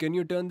 Then can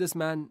you turn this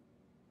man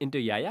into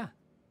Yaya?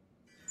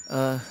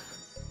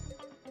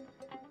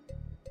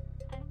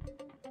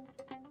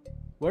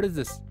 What is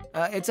this?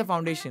 It's a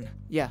foundation.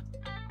 Yeah.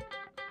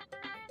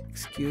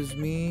 Excuse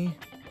me.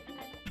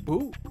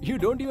 Ooh, you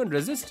don't even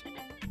resist.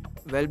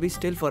 Well, be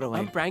still for a while.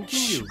 I'm pranking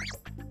you.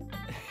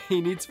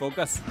 He needs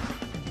focus.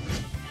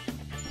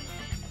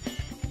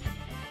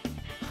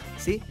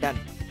 See? Done.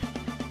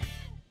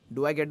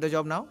 Do I get the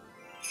job now?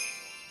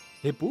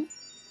 Hey, Pooh.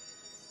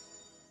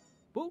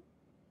 Pooh.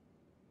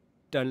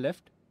 Turn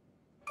left.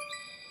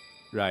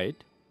 Right.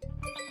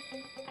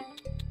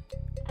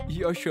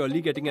 You're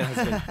surely getting a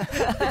husband.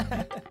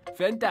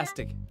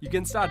 Fantastic. You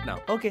can start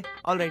now. Okay,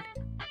 alright.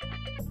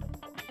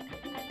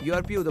 You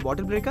are Pew, the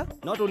bottle breaker?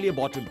 Not only a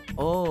bottle.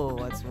 Oh,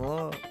 what's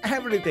more?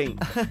 Everything.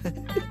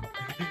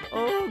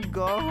 Oh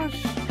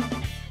gosh.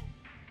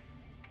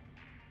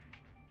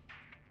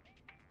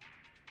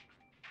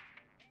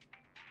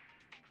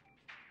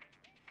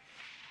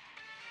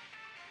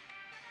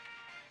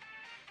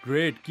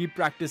 Great. Keep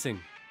practicing.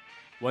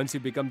 Once you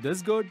become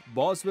this good,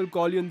 boss will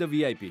call you in the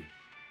VIP.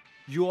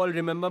 You all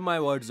remember my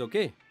words,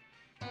 okay?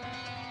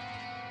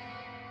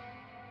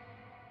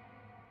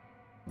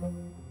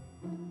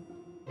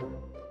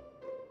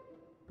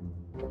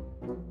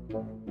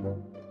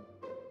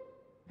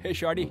 Hey,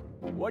 Shorty,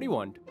 what do you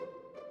want?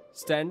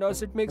 Stand or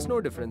sit makes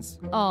no difference.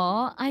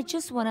 Oh, I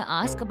just want to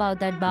ask about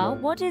that bow.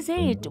 What is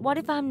it? What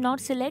if I'm not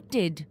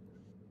selected?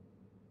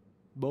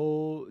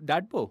 Bow,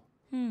 that bow?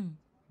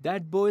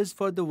 That bow is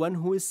for the one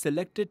who is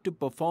selected to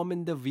perform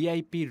in the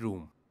VIP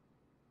room.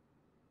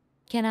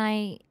 Can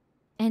I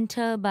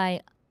enter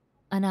by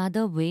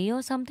another way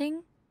or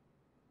something?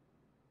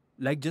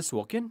 Like just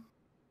walk in?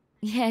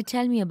 Yeah,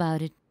 tell me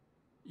about it.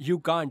 You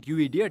can't, you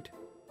idiot.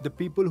 The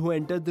people who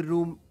enter the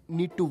room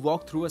need to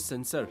walk through a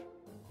sensor,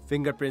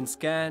 fingerprint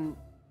scan,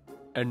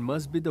 and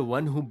must be the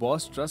one who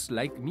boss trusts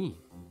like me.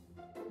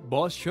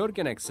 Boss sure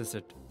can access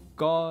it.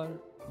 Kaur,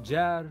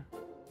 Jar,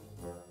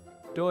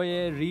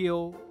 Toye,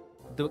 Rio,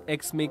 the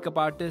ex-makeup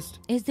artist.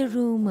 Is the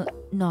room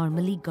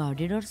normally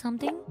guarded or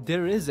something?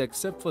 There is,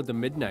 except for the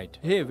midnight.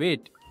 Hey,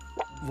 wait.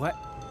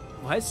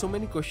 Why so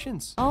many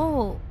questions?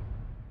 Oh,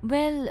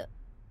 well,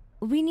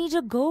 we need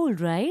a goal,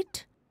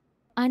 right?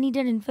 I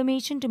needed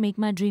information to make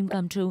my dream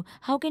come true.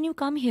 How can you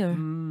come here?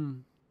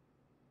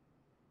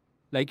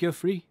 Like you're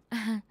free.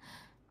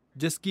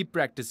 Just keep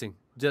practicing,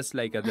 just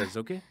like others,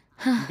 okay?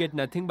 You get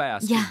nothing by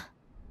asking. Yeah.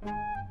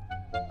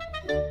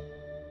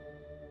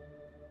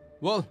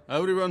 Well,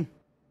 everyone,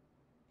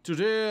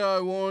 today I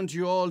want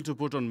you all to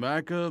put on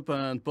makeup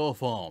and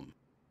perform.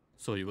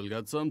 So you will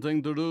get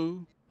something to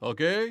do,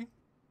 okay?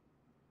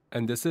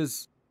 And this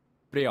is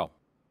Priya,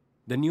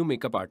 the new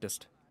makeup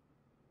artist.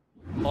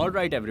 All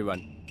right,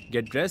 everyone.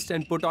 Get dressed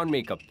and put on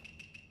makeup.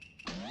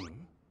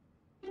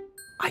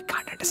 I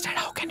can't understand.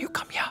 How can you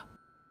come here?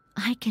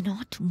 I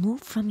cannot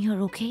move from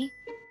here, okay?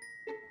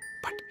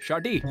 But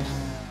Shorty,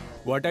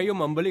 what are you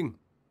mumbling?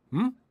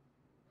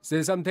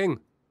 Say something.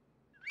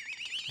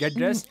 Get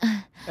dressed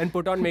and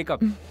put on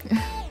makeup.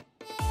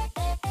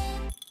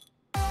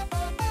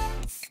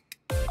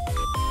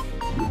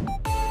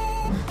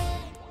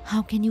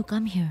 How can you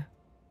come here?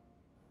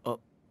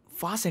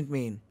 Fa sent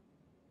me in.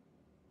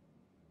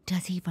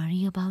 Does he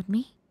worry about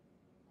me?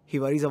 He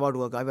worries about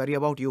work. I worry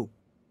about you.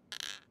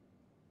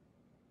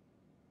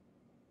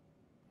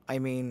 I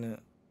mean,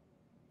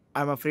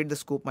 I'm afraid the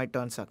scoop might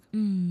turn suck.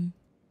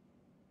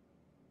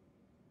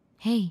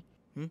 Hey,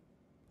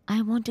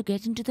 I want to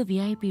get into the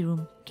VIP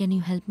room. Can you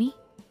help me?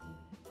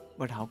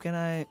 But how can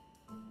I?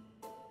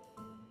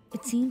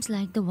 It seems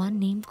like the one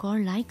named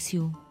Kaur likes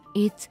you.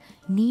 It's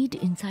need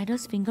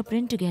insider's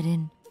fingerprint to get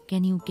in.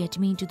 Can you get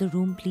me into the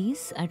room,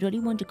 please? I really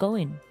want to go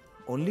in.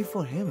 Only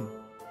for him.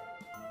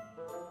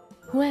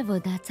 Whoever,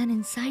 that's an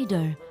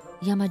insider.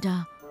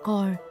 Yamada,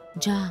 Kaur,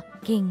 Ja,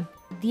 King,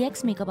 the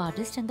ex-makeup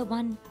artist and the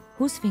one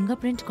whose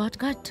fingerprint got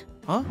cut.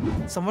 Huh?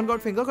 Someone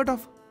got finger cut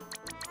off?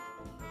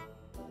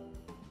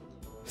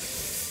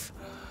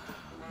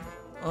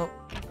 Oh.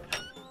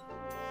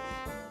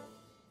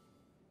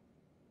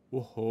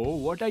 Oh,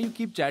 what are you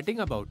keep chatting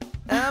about?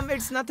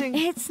 It's nothing.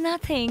 It's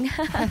nothing.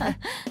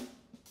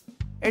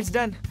 It's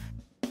done.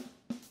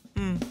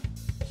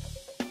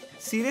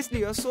 Seriously,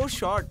 you're so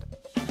short.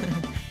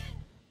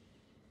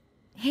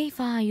 Hey,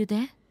 Fa, are you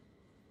there?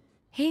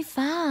 Hey,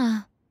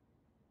 Fa.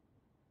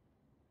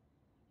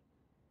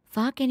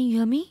 Fa, can you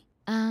hear me?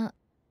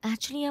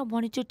 Actually, I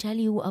wanted to tell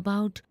you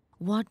about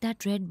what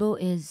that red bow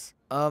is.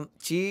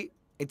 Chi,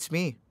 it's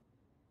me.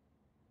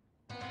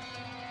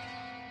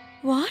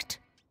 What?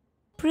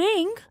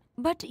 Pring?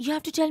 But you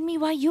have to tell me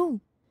why you.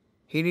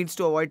 He needs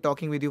to avoid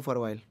talking with you for a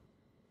while.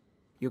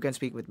 You can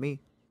speak with me.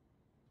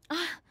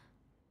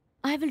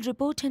 I will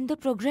report him the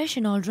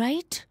progression, all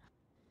right?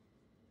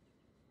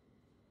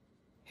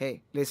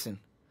 Hey, listen.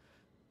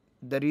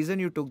 The reason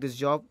you took this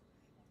job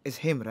is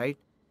him, right?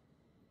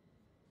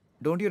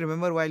 Don't you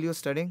remember while you were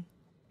studying?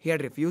 He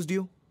had refused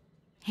you.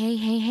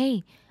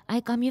 Hey.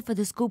 I come here for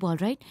the scoop, all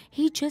right?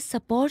 He just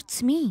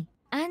supports me.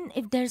 And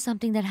if there's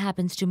something that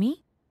happens to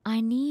me, I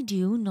need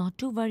you not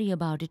to worry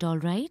about it, all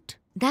right?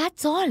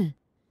 That's all.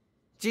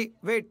 Chi,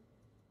 wait.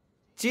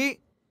 Chi.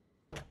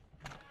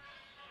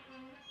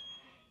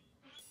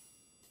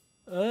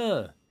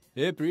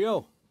 Hey,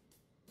 Priyo.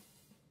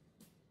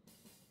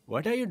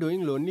 What are you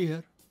doing lonely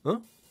here?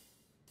 Huh?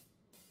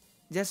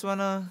 Just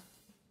wanna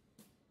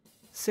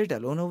sit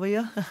alone over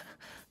here.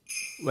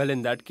 Well,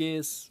 in that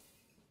case,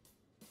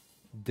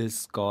 this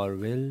score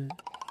will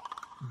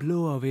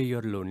blow away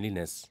your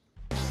loneliness.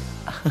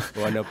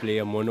 Wanna play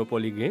a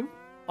Monopoly game?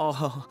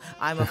 Oh,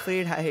 I'm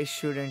afraid I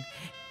shouldn't.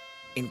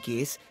 In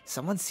case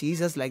someone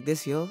sees us like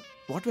this here,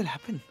 what will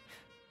happen?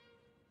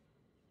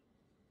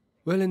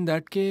 Well, in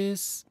that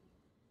case,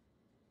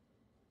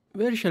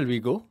 where shall we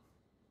go?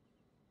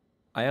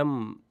 I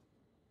am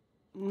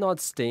not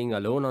staying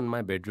alone on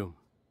my bedroom.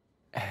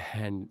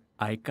 And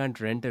I can't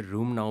rent a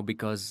room now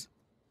because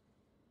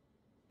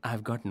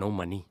I've got no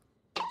money.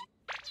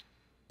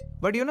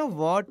 But you know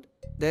what?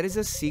 There is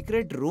a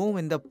secret room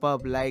in the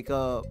pub, like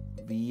a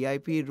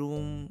VIP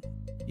room.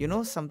 You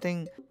know,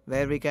 something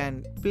where we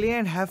can play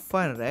and have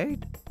fun,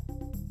 right?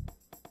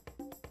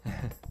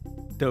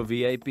 The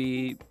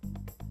VIP...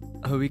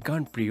 we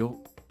can't, Priyo.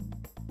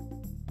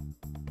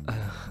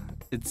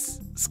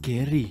 It's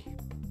scary.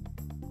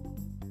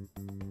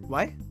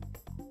 Why?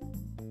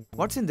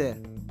 What's in there?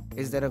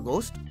 Is there a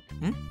ghost?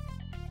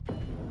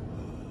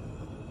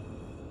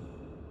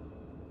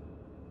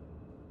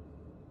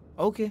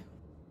 Okay.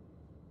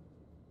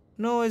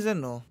 No is a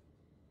no.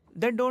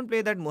 Then don't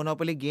play that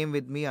Monopoly game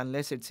with me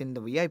unless it's in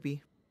the VIP.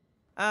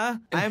 I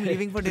am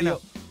leaving for dinner.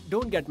 Priyo,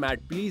 don't get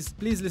mad. Please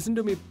listen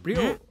to me.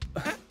 Priyo.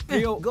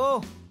 Priyo.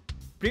 Go.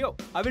 Priyo,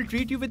 I will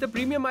treat you with a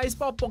premium ice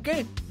pop,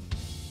 okay?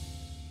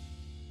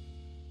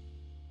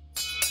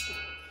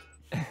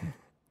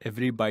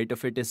 Every bite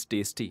of it is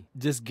tasty.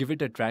 Just give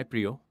it a try,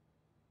 Priyo.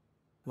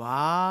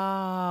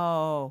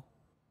 Wow.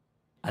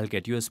 I'll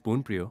get you a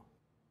spoon, Priyo.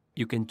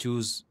 You can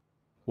choose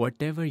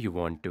whatever you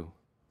want to.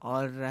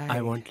 Alright.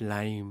 I want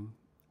lime.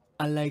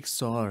 I like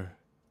sour.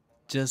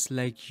 Just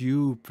like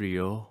you,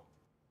 Priyo.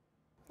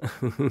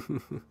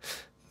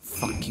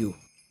 Fuck you.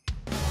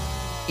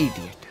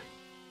 Idiot.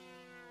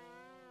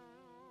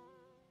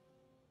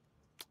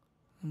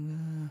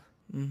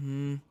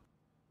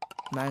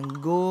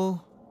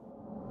 Mango.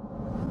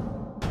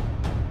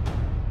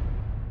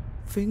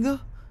 Finger?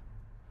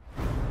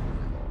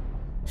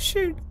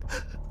 Shit.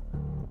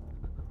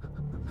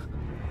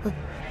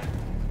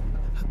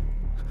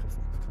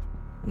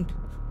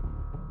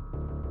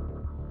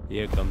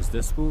 Here comes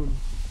the spoon.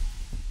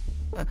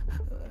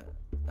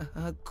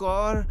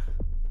 Kaur,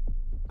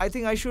 I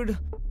think I should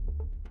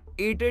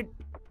eat it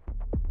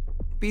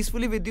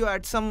peacefully with you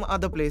at some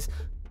other place.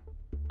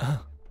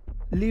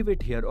 Leave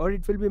it here or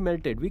it will be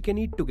melted. We can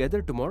eat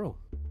together tomorrow.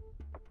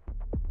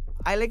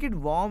 I like it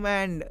warm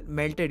and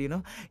melted, you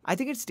know. I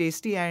think it's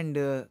tasty and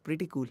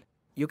pretty cool.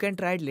 You can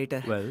try it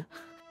later. Well,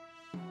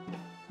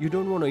 you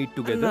don't want to eat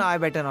together? No, I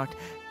better not.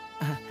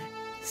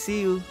 See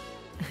you.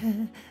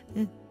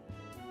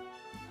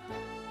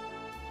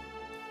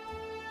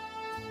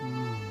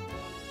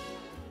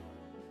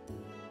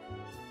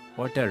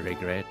 What a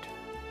regret.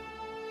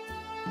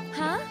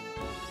 Huh?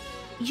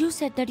 You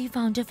said that you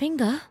found a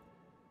finger?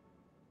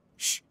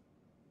 Shh.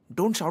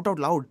 Don't shout out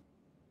loud.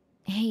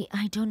 Hey,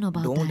 I don't know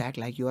about that. Don't act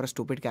like you are a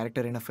stupid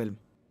character in a film.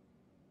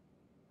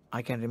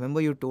 I can remember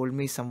you told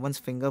me someone's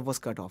finger was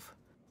cut off.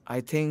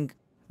 I think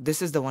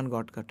this is the one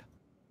got cut.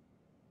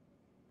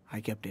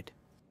 I kept it.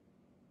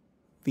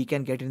 We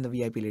can get in the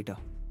VIP later.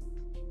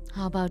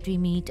 How about we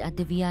meet at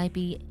the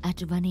VIP at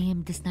 1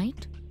 a.m. this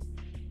night?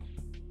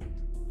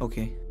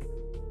 Okay.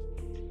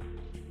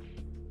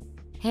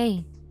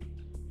 Hey.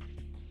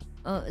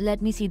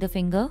 Let me see the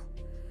finger.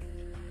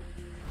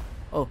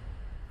 Oh,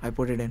 I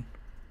put it in.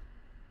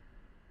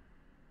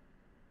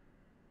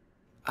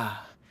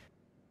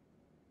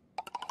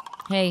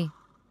 Hey,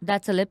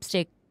 that's a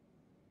lipstick.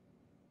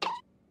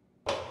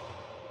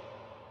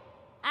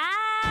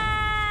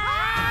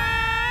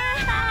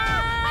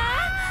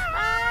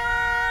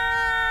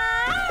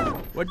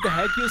 What the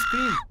heck you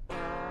scream?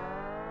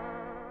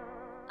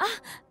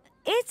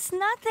 It's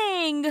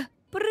nothing.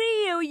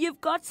 Priyo, you've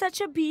got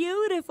such a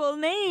beautiful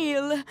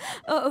nail.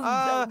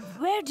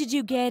 Where did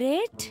you get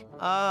it?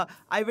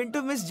 I went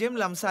to Miss Jim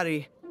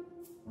Lamsari.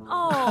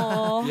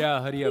 Oh,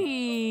 Yeah, hurry up.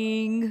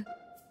 Pring.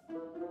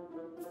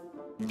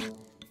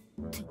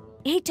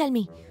 Hey, tell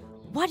me,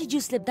 why did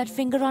you slip that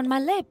finger on my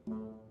lip?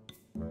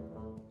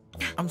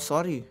 I'm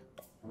sorry.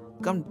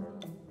 Come,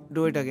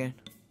 do it again.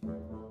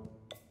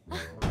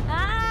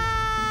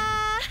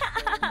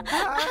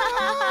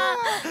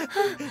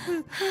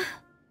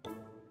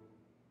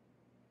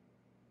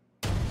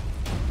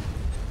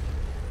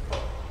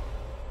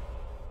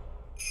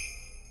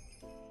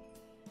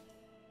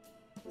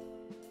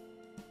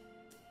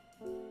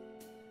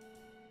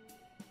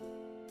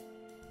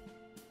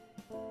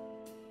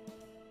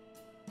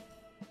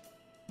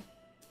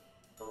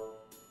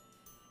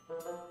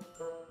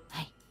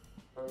 Hey,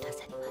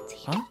 does anyone see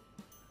you? Huh?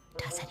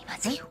 Does anyone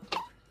see you?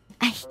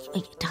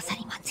 Hey, does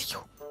anyone see you?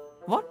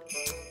 What?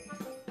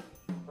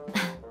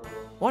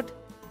 What?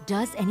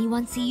 Does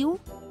anyone see you?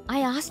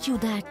 I asked you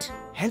that.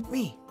 Help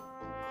me.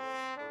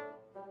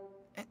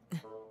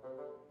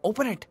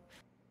 Open it.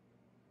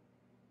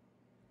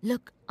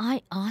 Look,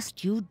 I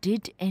asked you,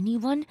 did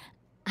anyone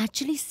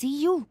actually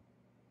see you?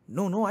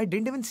 No, I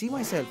didn't even see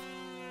myself.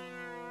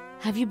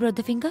 Have you brought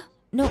the finger?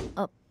 No.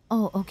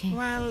 Oh, okay.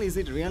 Well, is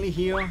it really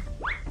here?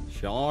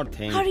 Sure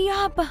thing. Hurry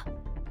up!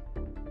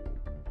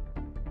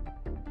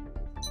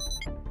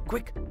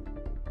 Quick.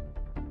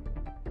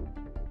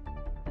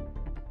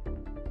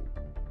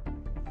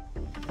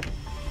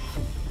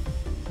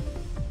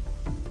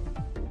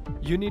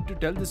 You need to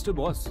tell this to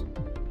boss.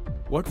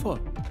 What for?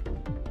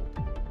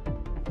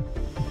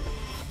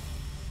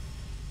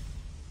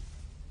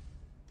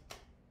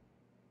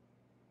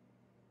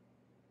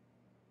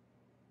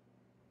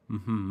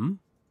 Mm-hmm.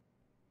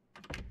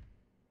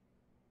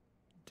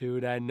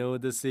 Dude, I know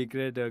the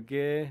secret,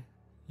 okay?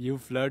 You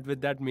flirt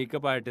with that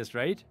makeup artist,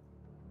 right?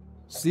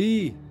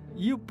 See,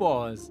 you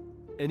pause.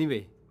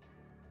 Anyway,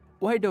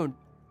 why don't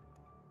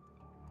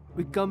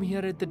we come here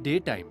at the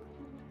daytime?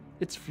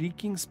 It's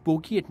freaking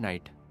spooky at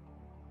night.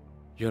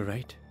 You're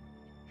right.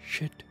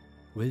 Shit.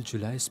 Will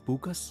July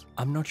spook us?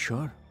 I'm not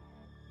sure.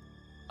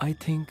 I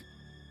think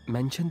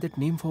mention that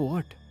name for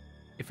what?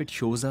 If it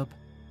shows up,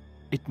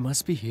 it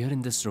must be here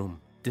in this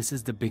room. This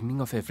is the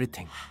beginning of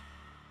everything.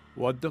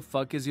 What the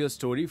fuck is your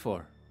story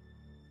for?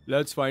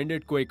 Let's find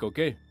it quick,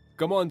 okay?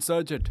 Come on,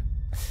 search it.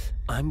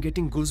 I'm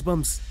getting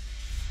goosebumps.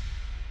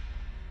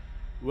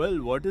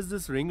 Well, what is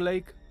this ring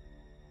like?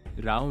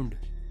 Round.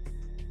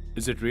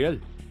 Is it real?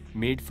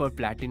 Made for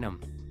platinum.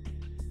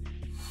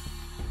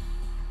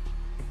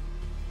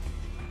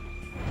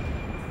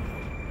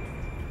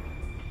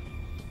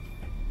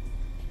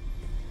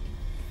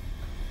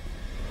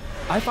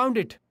 I found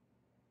it.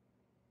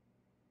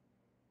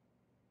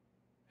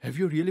 Have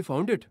you really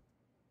found it?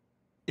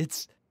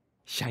 It's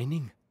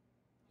shining.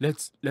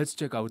 Let's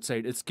check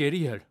outside. It's scary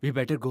here. We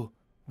better go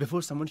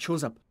before someone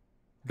shows up.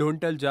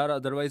 Don't tell Jar,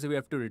 otherwise we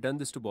have to return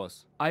this to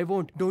boss. I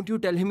won't. Don't you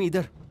tell him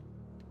either.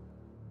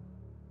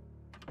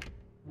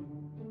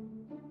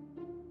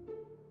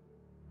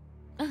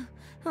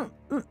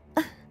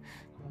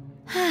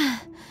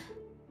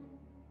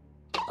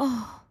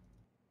 Oh,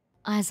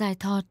 as I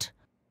thought.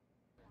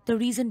 The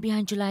reason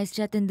behind July's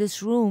death in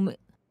this room,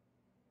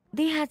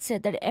 they had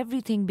said that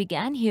everything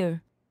began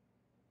here.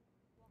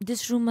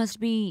 This room must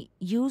be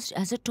used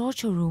as a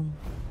torture room.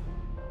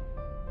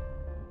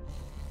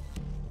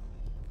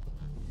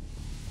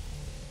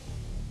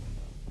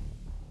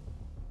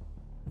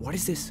 What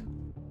is this?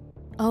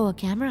 Oh, a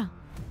camera.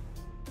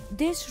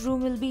 This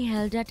room will be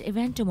held at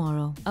event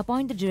tomorrow.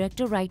 Appoint the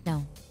director right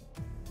now.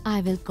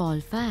 I will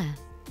call Fa.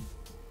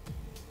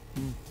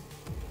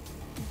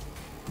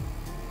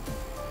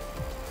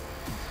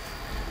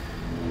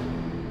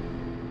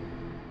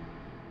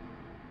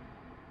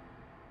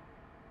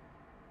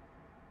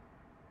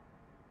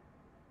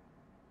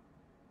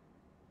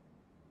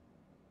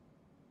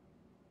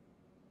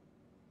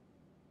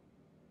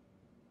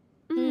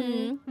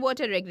 What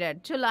a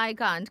regret. July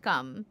can't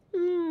come.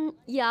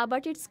 Yeah,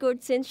 but it's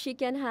good since she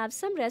can have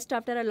some rest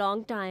after a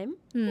long time.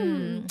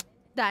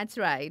 That's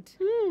right.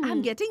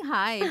 I'm getting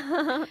high.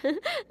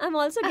 I'm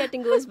also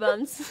getting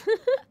goosebumps.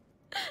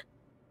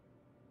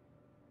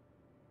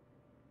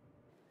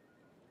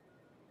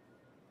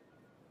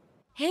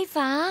 Hey,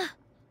 Fa.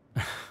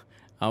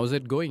 How's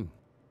it going?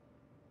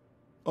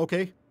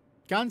 Okay.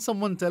 Can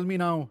someone tell me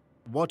now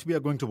what we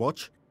are going to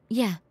watch?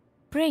 Yeah.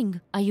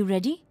 Pring, are you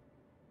ready?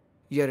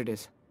 Here it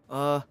is.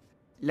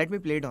 Let me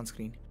play it on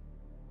screen.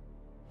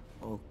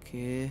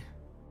 Okay.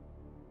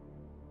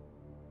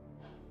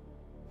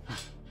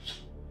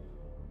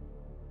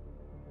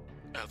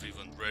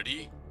 Everyone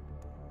ready?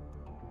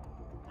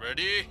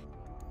 Ready?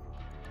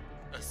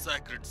 A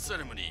sacred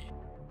ceremony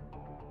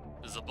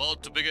is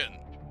about to begin.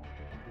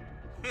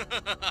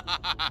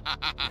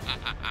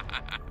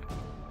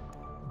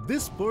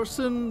 This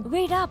person...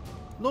 Wait up.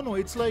 No,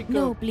 it's like...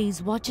 No,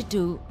 please watch it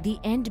to the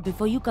end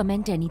before you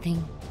comment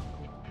anything.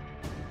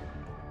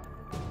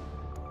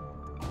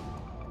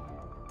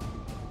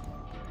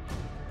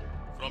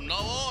 From now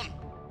on,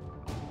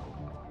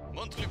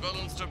 monthly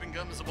balance stepping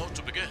game is about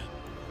to begin.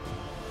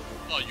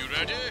 Are you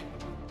ready?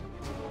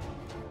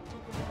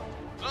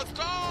 Let's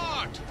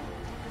start!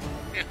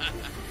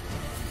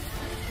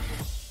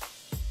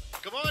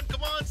 Come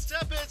on,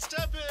 step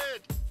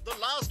it! The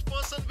last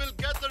person will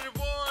get the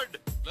reward.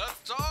 Let's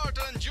start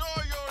and enjoy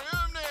your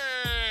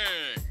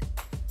evening!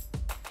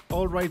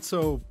 Alright,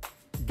 so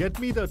get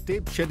me the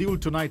tape schedule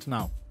tonight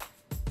now.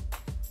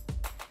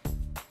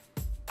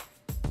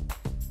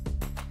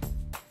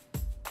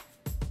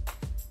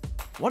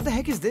 What the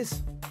heck is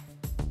this?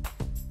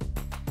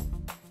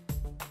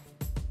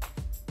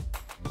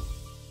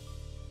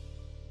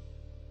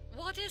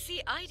 What is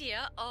the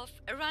idea of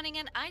running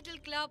an idol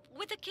club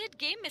with a kid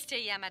game, Mr.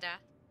 Yamada?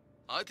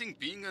 I think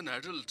being an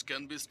adult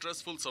can be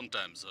stressful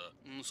sometimes.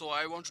 So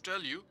I want to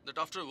tell you that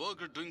after work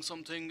you're doing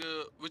something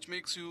which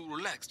makes you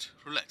relaxed.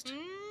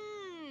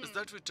 Is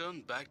that we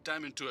turn back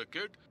time into a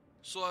kid.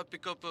 So I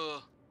pick up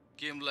a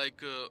game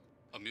like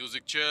a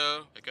music chair,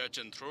 a catch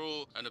and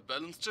throw, and a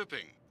balance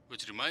tripping,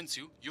 which reminds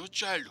you your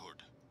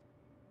childhood.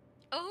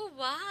 Oh,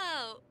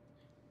 wow.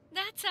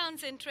 That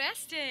sounds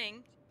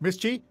interesting. Miss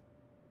Chi,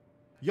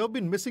 you've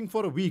been missing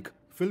for a week,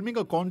 filming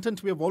a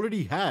content we have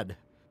already had.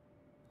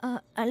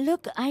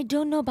 Look, I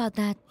don't know about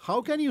that.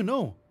 How can you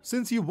know?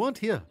 Since you weren't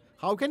here,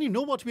 how can you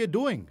know what we are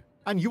doing?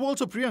 And you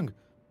also, Priyank.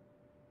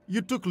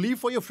 You took leave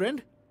for your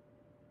friend?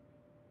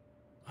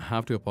 I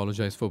have to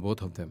apologize for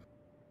both of them.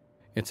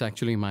 It's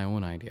actually my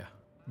own idea.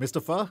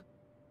 Mr. Fa,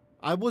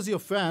 I was your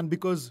fan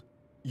because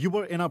you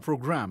were in our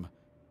program.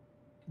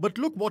 But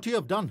look what you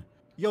have done.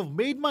 You have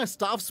made my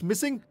staffs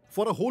missing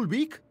for a whole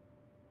week?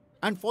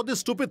 And for this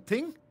stupid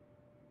thing?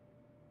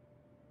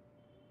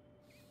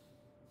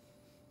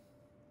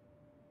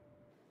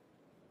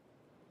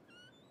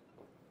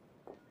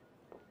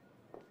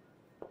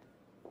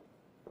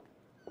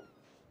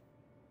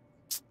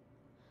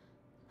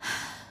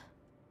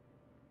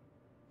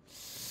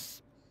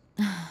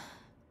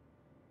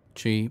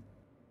 Chi,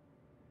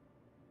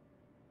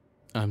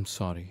 I'm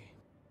sorry.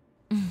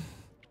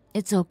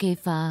 It's okay,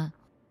 Fa.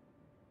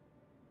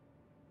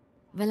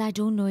 Well, I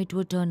don't know it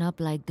would turn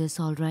up like this,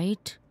 all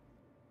right?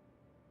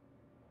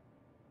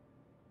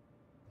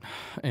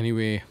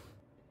 Anyway,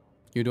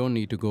 you don't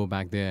need to go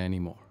back there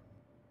anymore.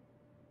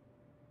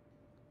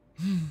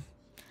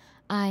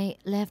 I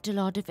left a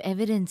lot of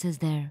evidences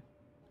there.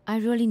 I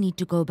really need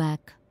to go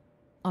back.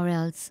 Or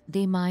else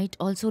they might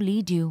also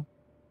lead you.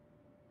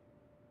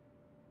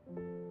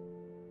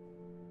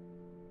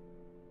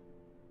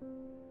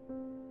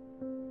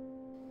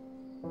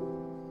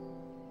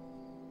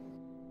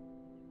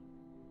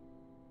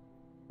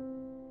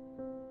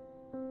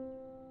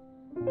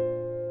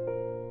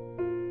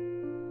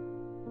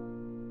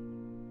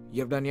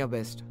 You've done your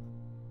best.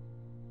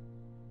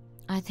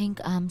 I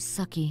think I'm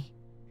sucky.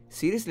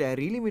 Seriously, I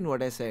really mean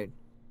what I said.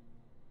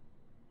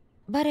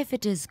 But if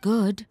it is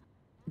good,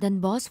 then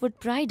boss would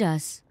pride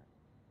us.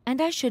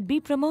 And I should be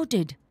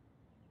promoted.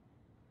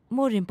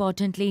 More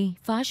importantly,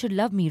 Fa should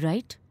love me,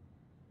 right?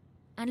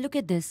 And look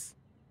at this.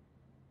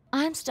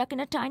 I'm stuck in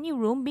a tiny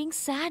room being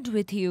sad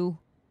with you.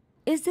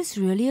 Is this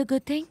really a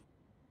good thing?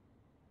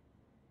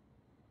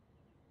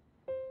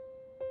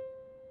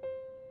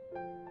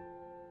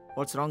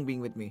 What's wrong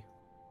being with me?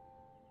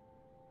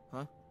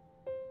 Huh?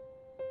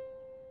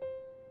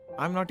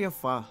 I'm not your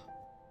Fa,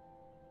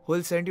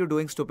 who'll send you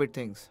doing stupid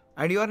things.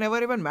 And you are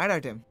never even mad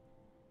at him.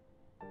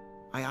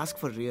 I ask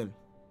for real.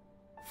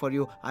 For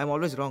you, I'm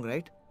always wrong,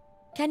 right?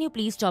 Can you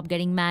please stop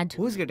getting mad?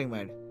 Who's getting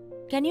mad?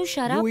 Can you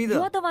shut You up? either.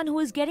 You're the one who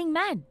is getting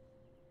mad.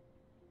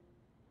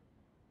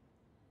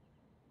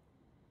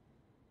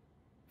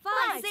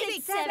 5,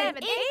 6, 7,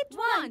 8,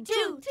 1,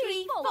 2,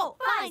 3, 4.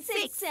 5,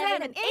 6,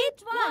 7, 8,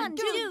 1,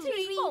 2,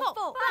 3,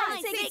 4.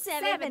 5, 6,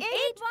 7, 8,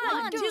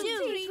 1, 2,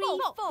 3,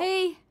 4.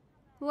 Hey,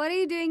 what are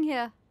you doing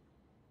here?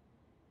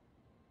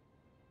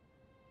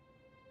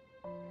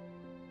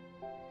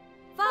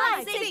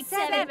 5, 6,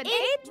 7,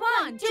 8,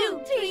 1,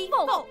 2, 3,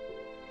 4.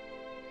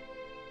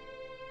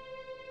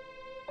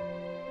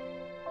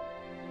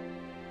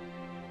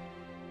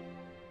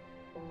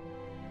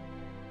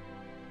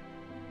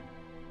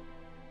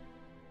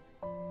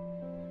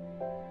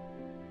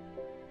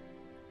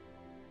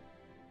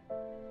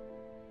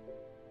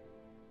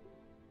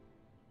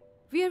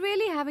 We are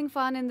really having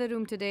fun in the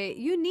room today.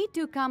 You need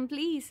to come,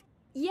 please.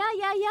 Yeah.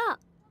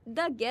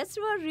 The guests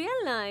were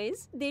real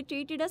nice. They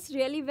treated us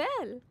really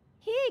well.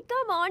 Hey,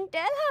 come on,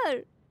 tell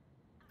her.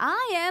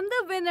 I am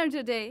the winner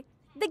today.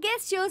 The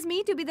guest chose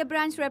me to be the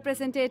branch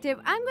representative.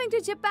 I'm going to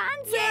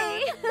Japan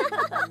soon.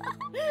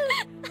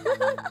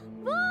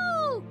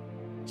 Woo!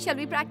 Shall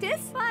we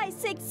practice? 5,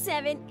 6,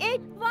 7,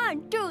 8,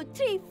 1, 2,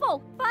 3,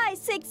 4. 5,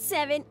 6,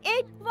 7,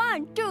 8,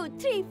 1, 2,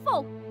 3,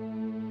 4.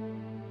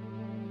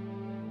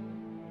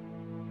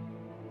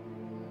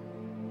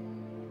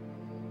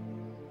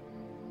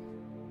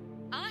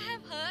 I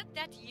have heard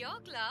that your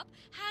club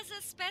has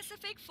a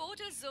specific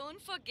photo zone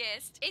for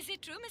guests. Is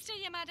it true, Mr.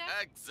 Yamada?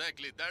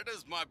 Exactly, that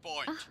is my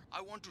point.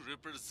 I want to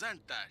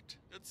represent that.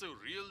 It's a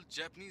real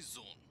Japanese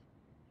zone.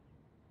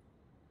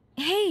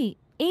 Hey,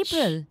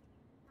 April.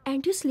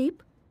 And you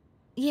sleep?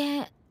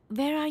 Yeah,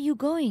 where are you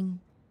going?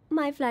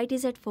 My flight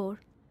is at 4.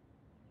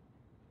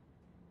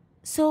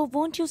 So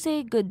won't you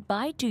say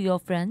goodbye to your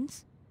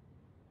friends?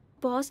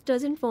 Boss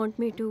doesn't want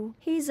me to.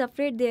 He's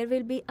afraid there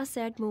will be a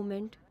sad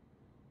moment.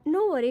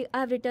 No worry,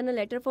 I've written a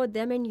letter for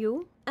them and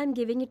you. I'm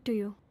giving it to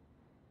you.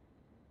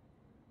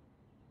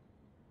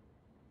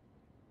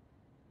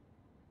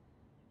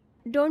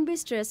 Don't be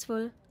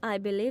stressful. I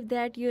believe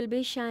that you'll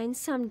be shine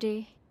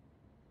someday.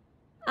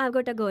 I've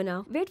got to go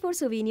now. Wait for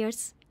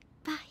souvenirs.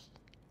 Bye.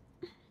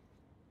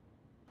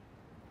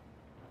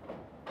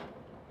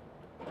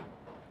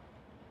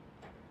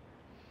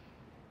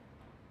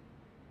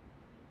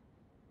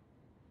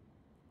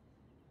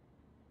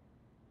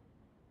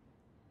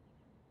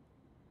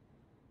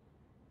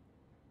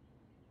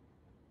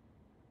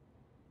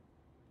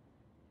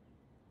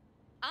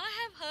 I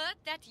have heard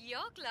that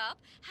your club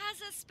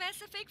has a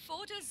specific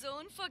photo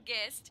zone for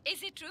guests.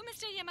 Is it true,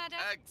 Mr. Yamada?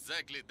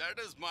 Exactly, that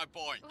is my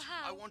point.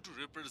 Wow. I want to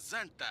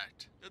represent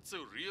that. It's a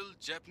real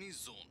Japanese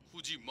zone.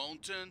 Fuji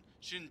Mountain,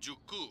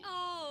 Shinjuku.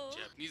 Oh,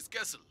 Japanese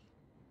castle.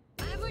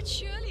 I would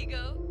surely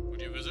go.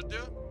 Would you visit there?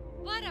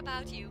 What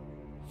about you?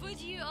 Would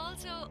you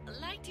also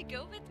like to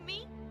go with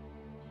me?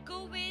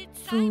 Go with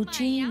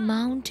Fuji Sawanya?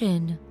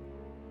 Mountain.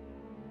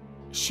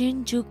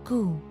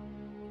 Shinjuku.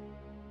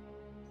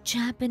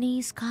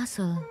 Japanese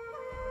castle.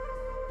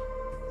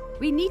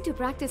 We need to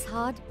practice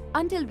hard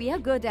until we are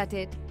good at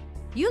it.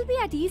 You'll be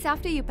at ease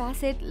after you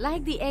pass it,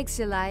 like the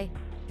ex-July.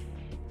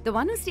 The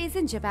one who stays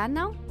in Japan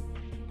now?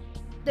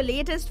 The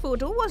latest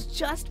photo was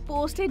just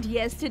posted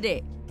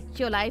yesterday.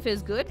 Your life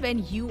is good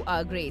when you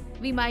are great.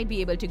 We might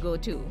be able to go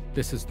too.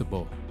 This is the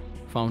bow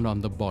found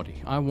on the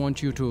body. I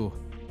want you to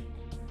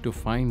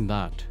find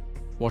that,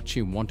 what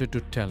she wanted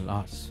to tell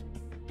us.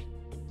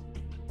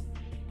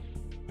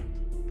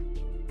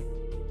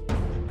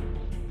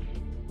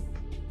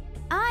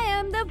 I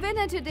am the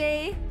winner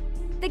today.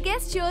 The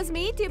guest chose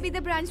me to be the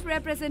branch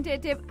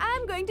representative.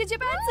 I'm going to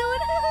Japan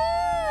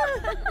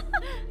soon.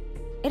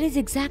 It is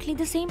exactly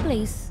the same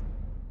place.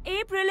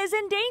 April is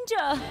in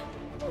danger.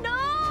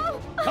 No!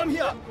 Come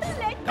here!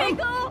 Let Come. me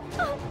go!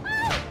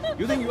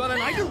 You think you are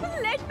an idol?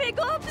 Let me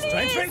go,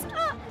 please! Strength?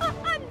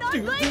 I'm not Do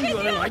you going think you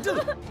are an with idol?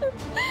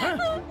 Huh?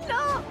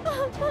 No!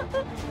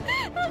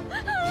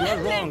 You are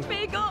wrong. Let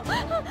me go!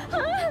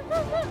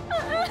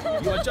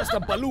 You are just a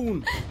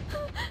balloon.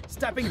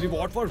 Stepping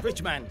reward for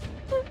rich man.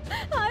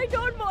 I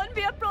don't want to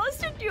be a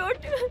prostitute.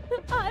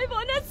 I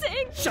want to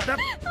sing. Shut up!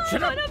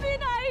 Shut I up! want to be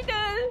an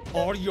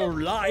idol. Or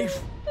your life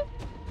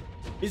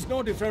is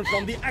no different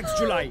from the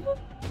ex-July.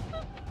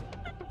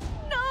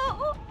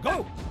 No!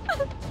 Go!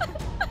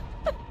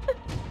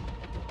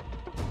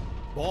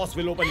 Boss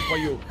will open for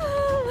you.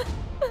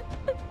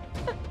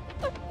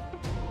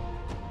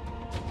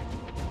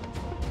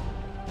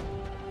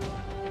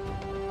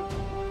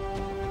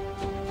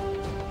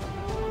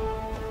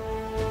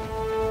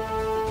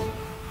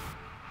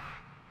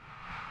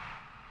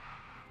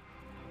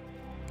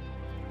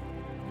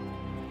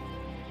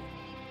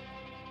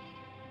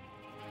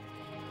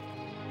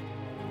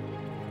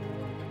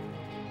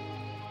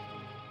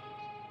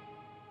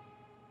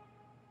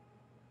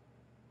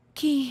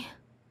 Key.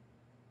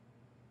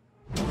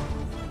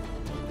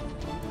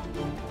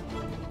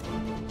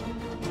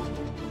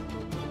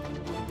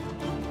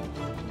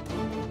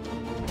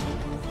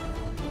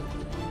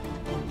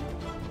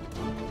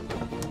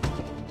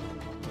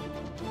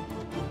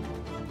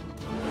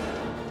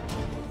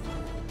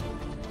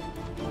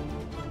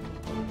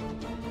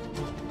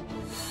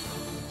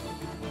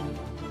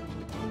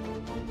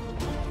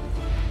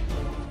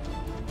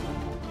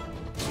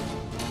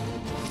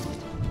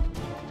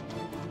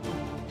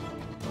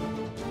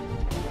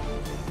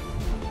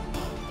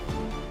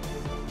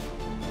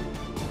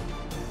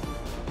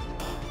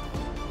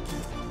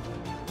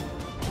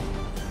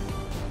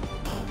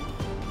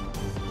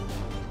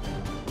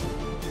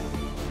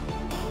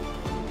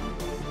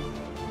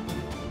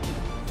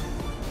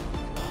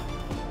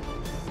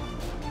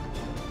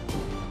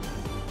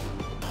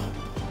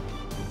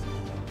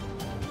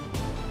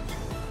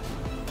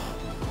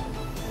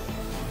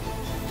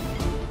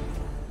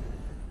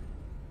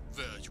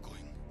 Where are you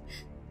going?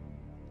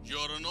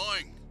 You're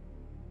annoying.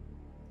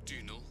 Do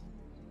you know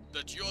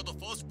that you're the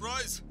first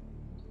prize?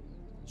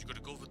 You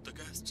gotta go with the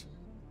guest.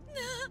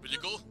 No. Will you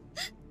go?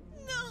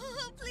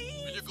 No,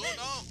 please. Will you go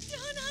now?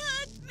 Don't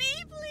hurt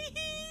me,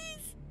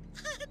 please.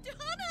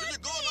 Don't hurt Will you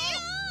go me. now?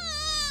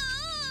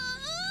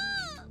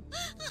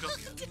 Come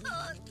here.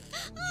 Don't.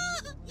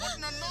 What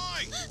an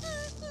annoying!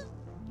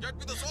 Get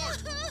me the sword!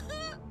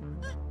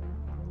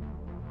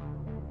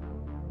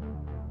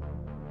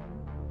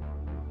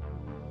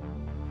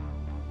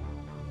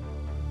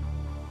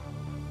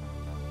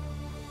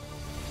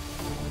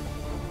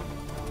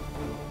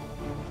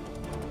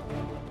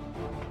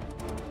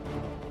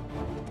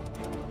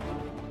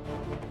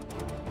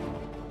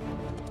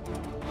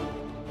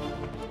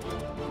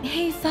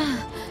 Hey,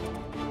 Fa.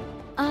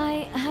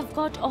 I have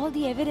got all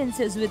the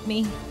evidences with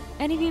me.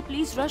 Anyway,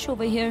 please rush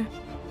over here.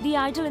 The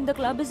idol in the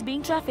club is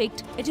being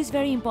trafficked. It is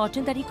very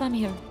important that you come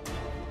here.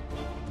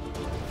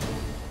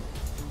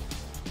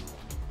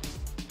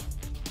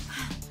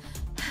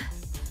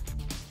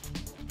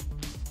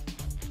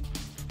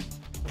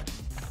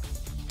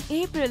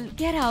 April,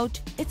 get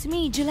out. It's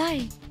me,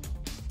 July.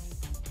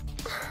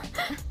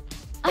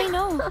 I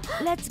know.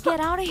 Let's get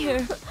out of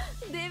here.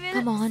 They will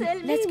Come on, sell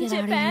me let's in get out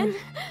of Japan.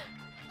 here.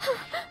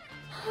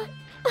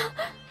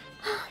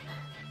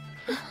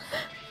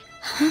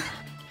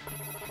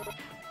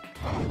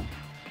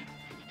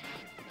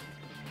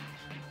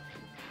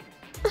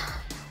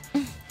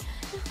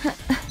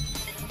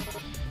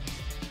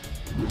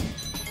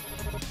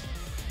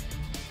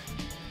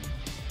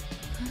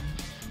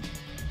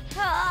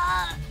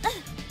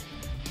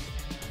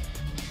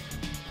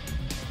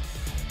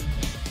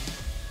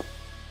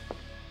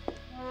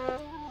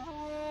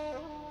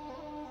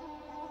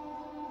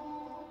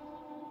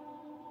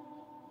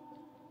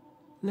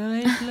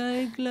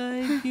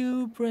 Like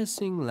you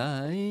pressing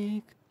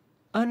like.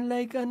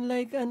 Unlike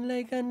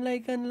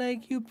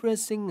you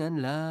pressing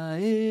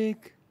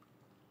unlike.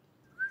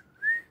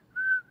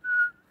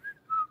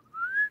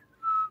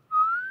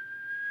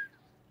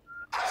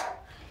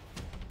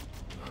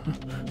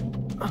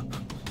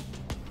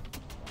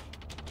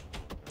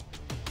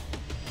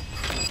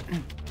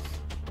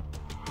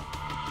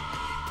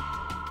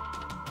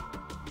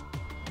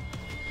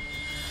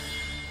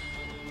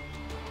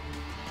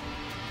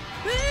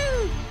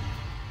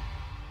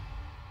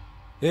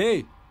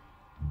 Hey!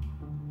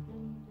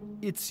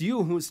 It's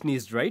you who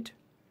sneezed, right?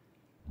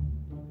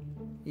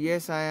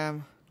 Yes, I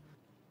am.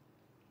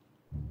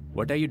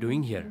 What are you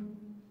doing here?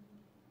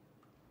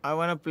 I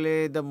wanna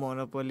play the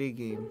Monopoly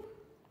game.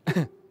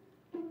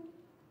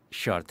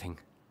 Sure thing.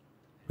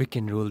 We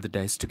can roll the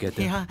dice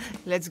together. Yeah,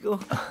 let's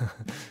go.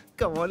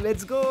 Come on,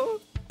 let's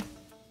go.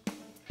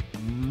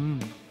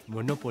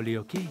 Monopoly,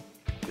 okay?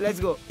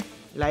 Let's go.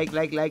 Like,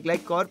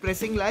 core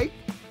pressing like.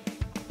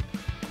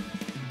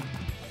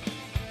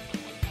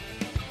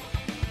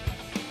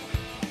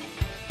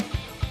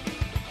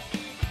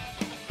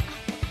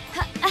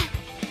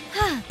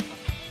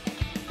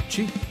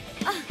 Chi,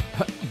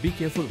 be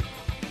careful.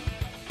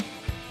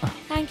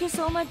 Thank you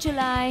so much,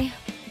 July.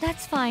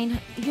 That's fine.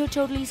 You're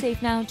totally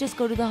safe now. Just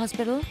go to the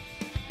hospital.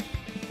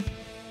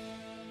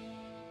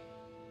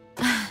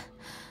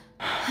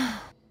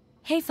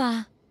 Hey,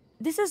 Fa.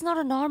 This is not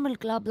a normal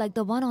club like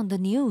the one on the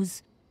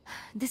news.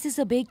 This is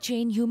a big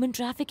chain human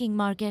trafficking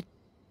market.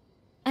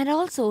 And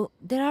also,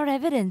 there are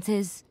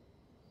evidences.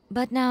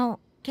 But now,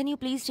 can you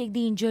please take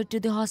the injured to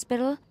the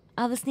hospital?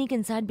 I will sneak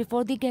inside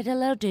before they get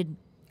alerted.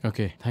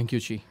 Okay, thank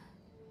you, Chi.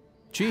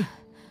 Chi,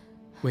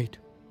 wait.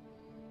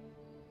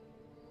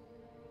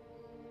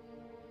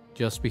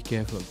 Just be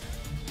careful.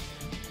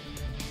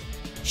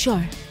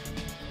 Sure.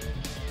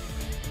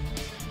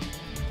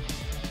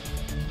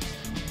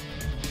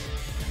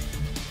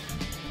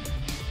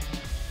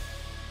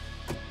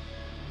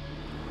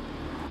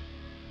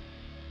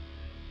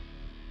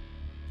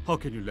 How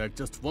can you let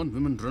just one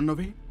woman run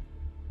away?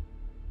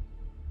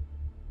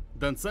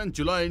 Then send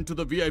July into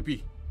the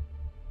VIP.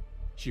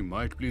 She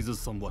might please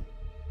someone.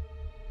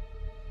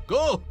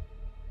 Go!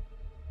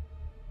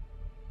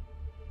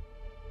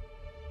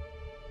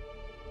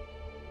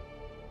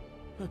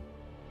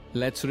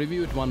 Let's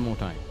review it one more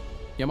time.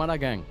 Yamada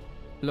gang.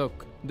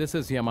 Look, this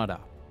is Yamada.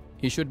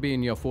 He should be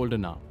in your folder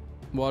now.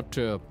 What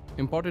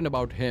important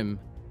about him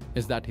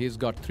is that he's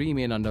got 3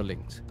 main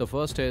underlings. The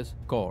first is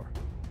Core.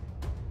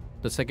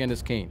 The second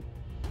is Kane.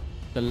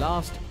 The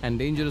last and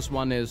dangerous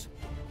one is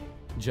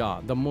Ja,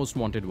 the most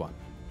wanted one.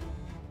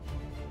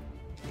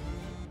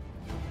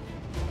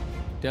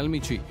 Tell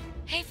me, Chi.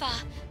 Hey, Fa.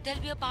 There'll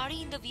be a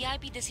party in the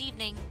VIP this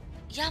evening.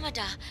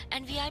 Yamada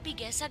and VIP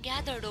guests are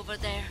gathered over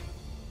there.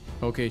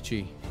 Okay,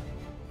 Chi.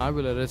 I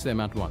will arrest them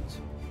at once.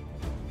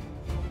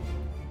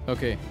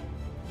 Okay,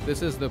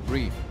 this is the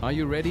brief. Are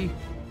you ready?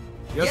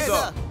 Yes,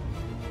 sir.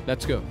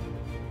 Let's go.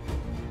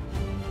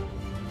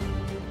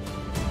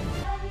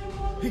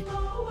 Hey,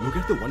 look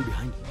at the one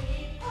behind.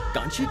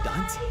 Can't she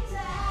dance?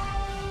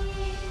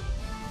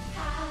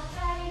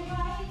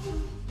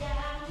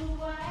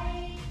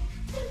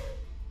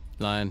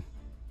 Lion,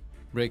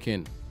 break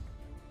in.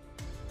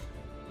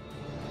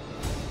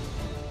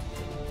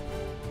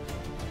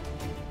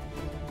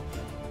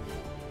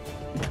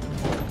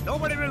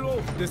 Nobody will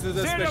move. This is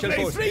a Stay in special your place.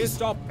 force. Freeze. Please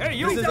stop. Hey,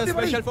 you. This is a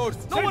Everybody. special force.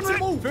 No one will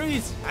move.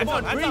 Freeze. Come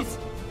on, freeze.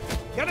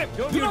 Get him.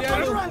 Don't you dare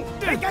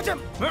move. Hey, catch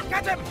him.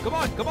 Catch him.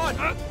 Come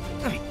on.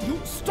 You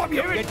stop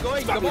here! Get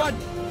going. Stop Come on.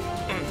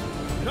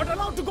 You're not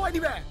allowed to go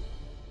anywhere!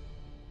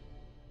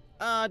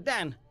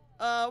 Dan,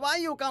 why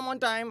you come on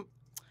time?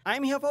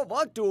 I'm here for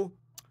work too.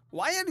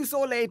 Why are you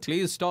so late?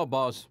 Please stop,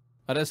 boss.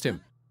 Arrest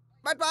him.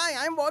 But why?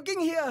 I'm working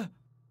here.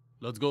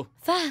 Let's go.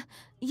 Fa,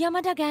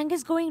 Yamada gang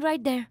is going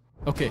right there.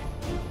 Okay,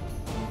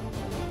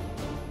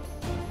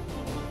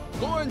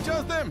 Go and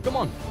chase them. come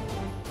on.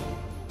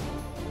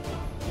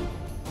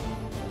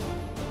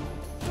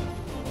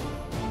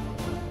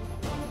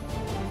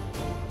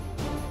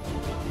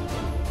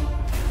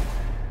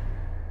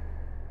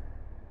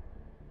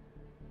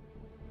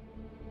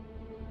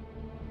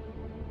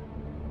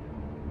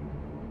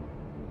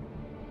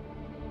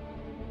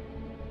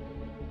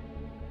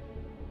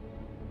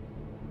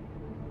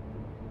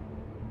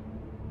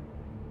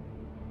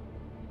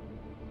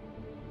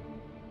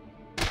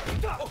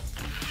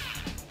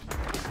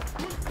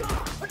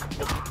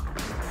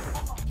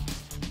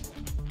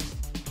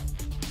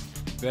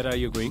 Where are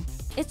you going?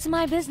 It's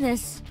my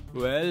business.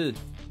 Well,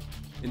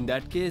 in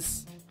that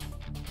case...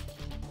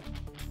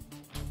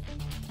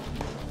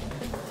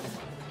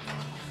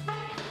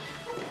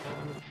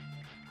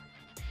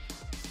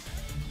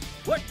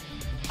 What?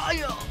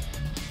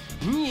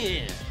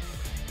 Yeah.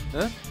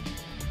 Huh?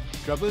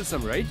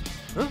 Troublesome, right?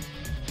 Huh?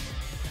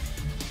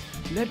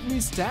 Let me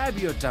stab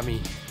your tummy.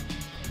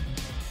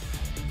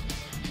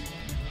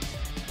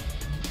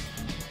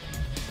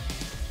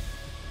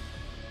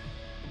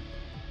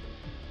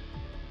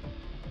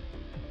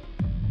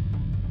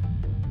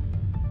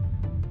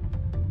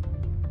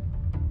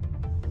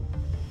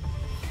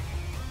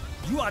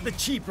 You are the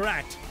cheap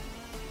rat.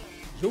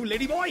 You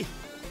lady boy.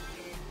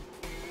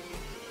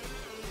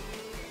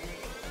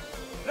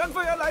 Run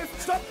for your life.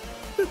 Stop.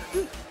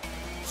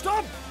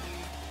 Stop.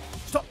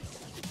 Stop.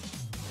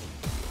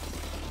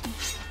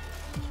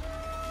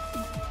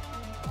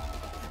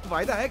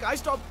 Why the heck I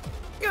stopped?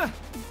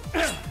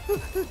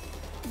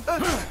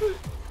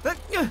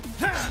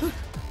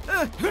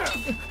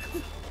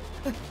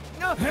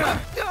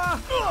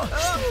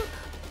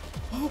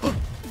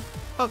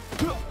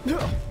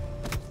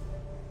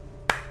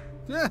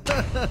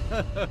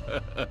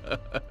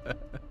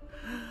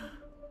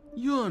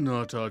 You're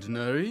not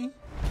ordinary.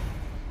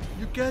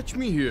 You catch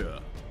me here.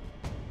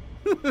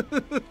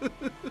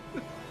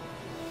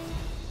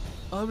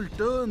 I will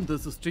turn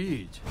this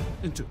stage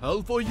into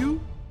hell for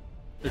you.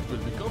 It will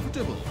be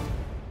comfortable.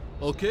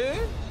 Okay?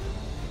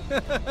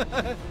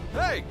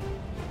 Hey!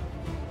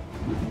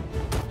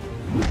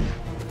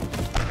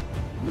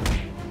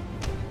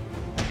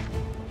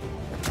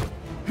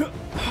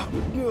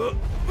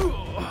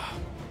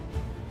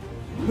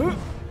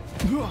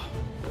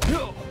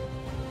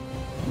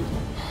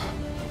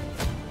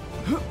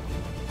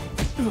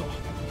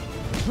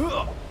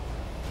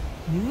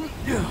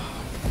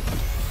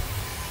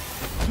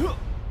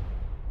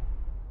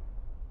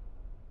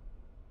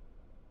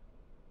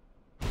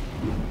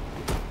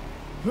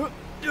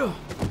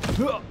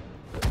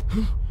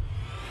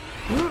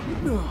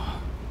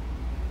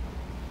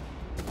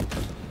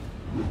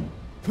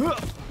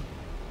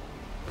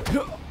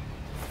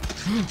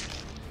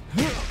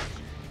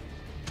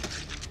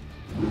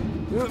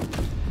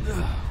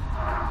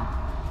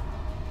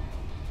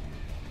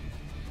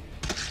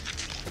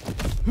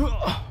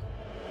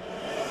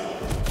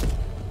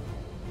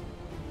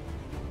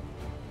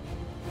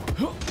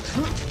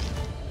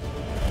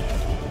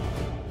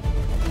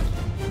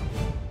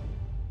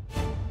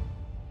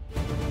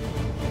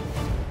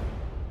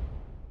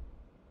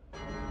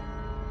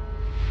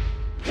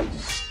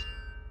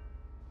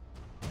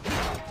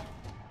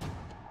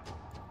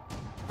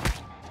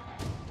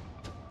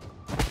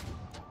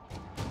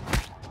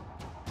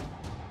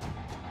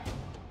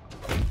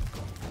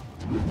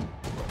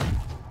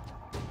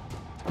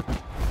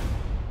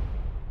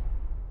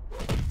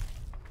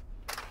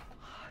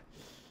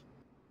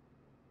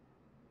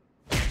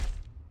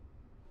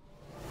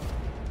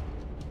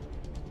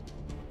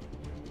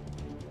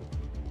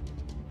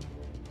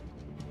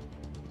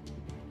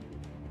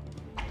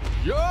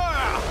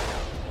 Yeah!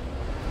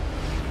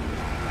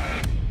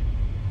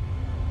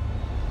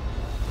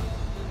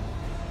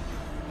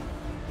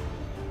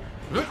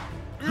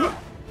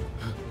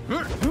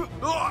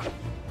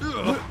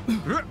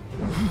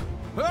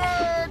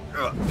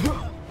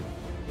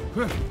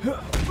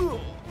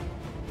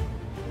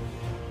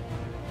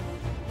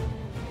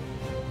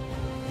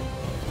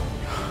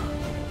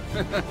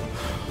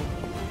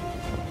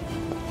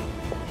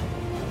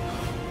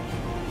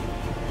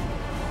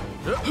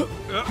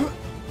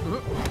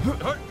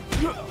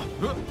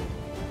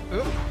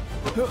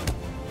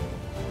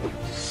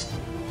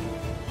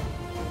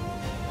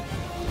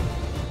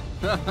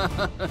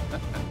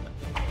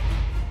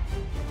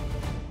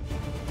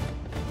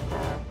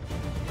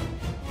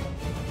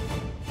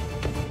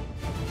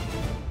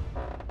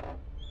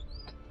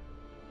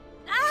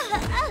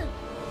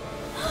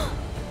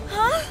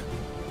 Huh?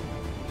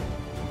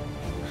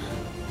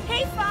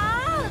 Hey, Fa!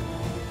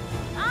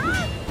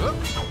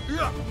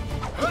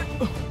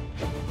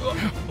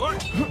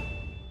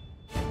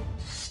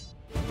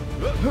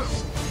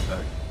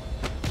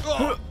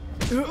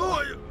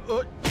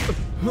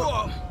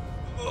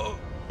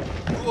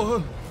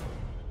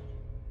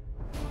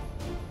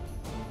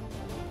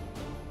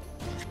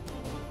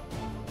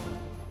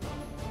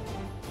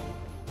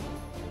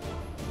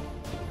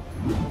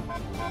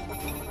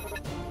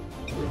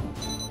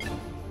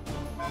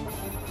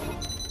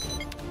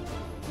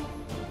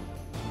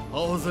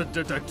 How's it,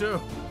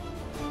 detective?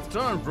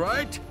 Stand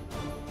right.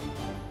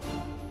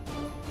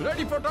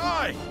 Ready for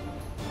die.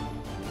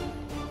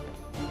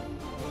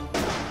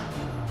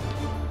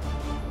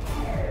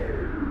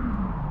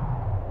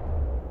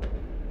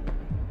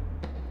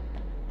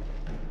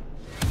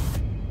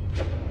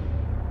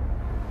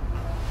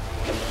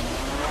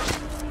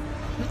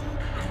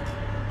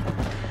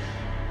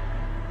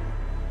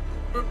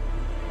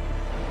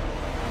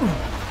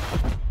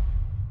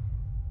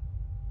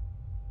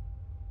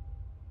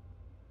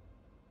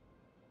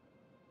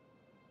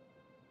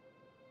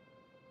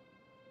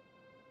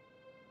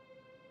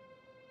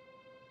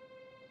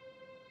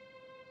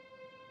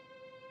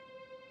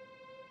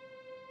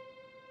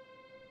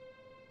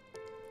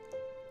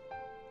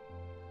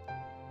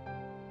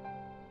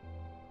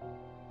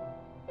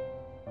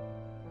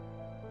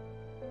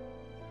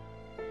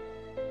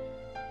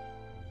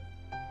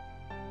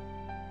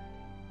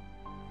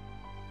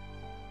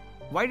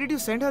 Why did you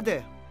send her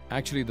there?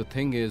 Actually, the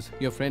thing is,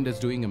 your friend is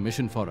doing a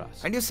mission for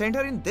us. And you sent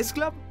her in this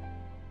club?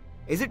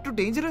 Is it too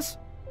dangerous?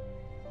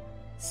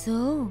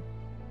 So,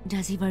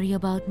 does he worry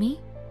about me?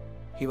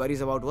 He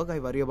worries about work, I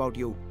worry about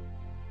you.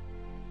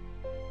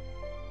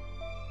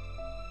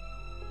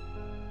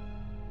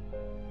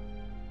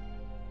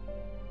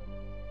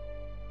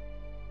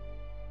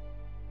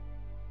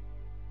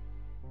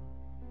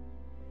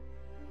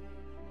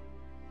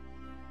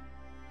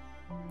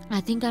 I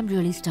think I'm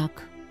really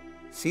stuck.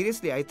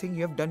 Seriously, I think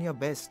you have done your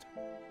best.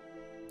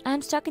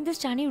 I'm stuck in this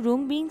tiny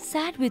room being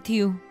sad with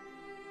you.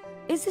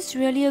 Is this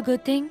really a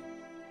good thing?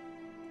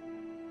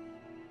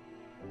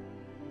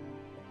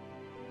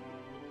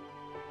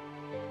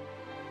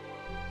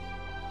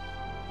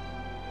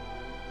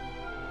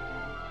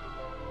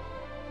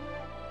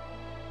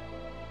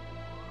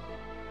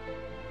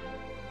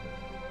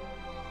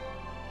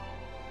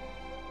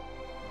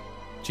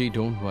 Gee,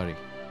 don't worry.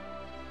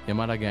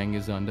 Yamada gang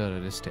is under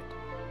arrested.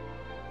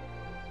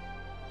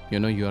 You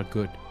know you are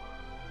good.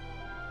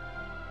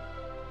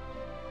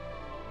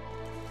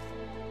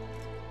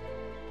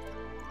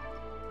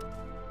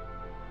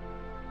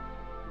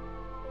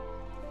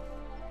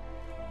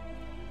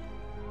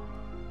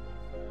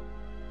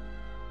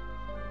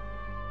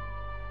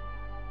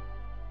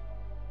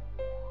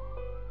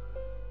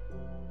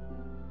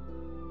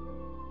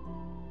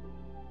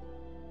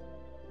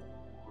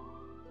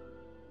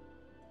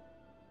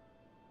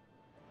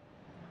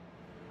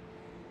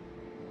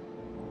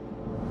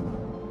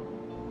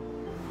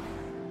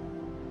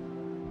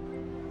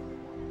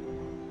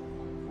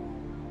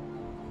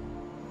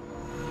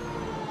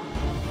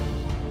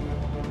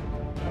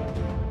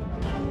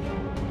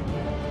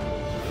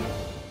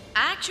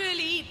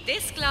 Actually,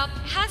 this club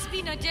has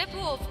been a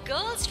depot of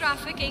girls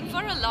trafficking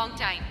for a long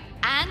time,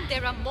 and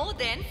there are more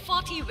than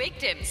 40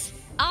 victims.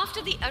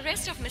 After the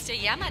arrest of Mr.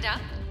 Yamada,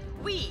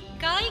 we,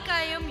 Kai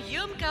Kayum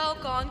Yum Kau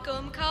Kon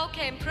Kum Kau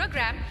Kem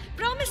program,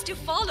 promised to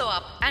follow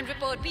up and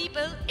report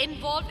people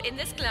involved in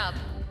this club.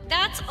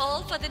 That's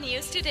all for the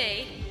news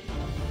today.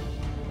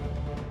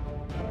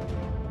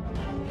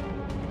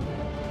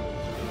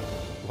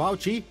 Wow,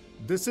 Chi,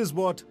 this is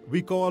what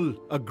we call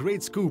a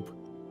great scoop.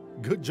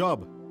 Good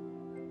job.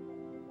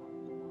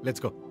 Let's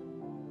go.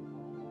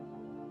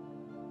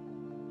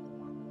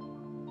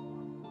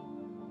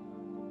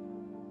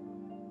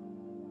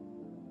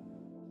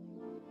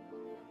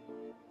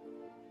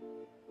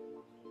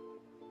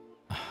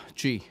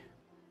 Gee,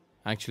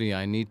 actually,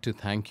 I need to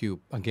thank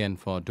you again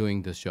for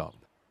doing this job.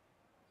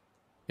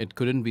 It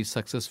couldn't be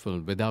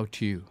successful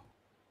without you.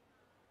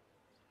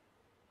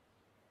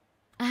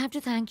 I have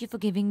to thank you for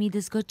giving me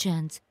this good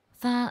chance.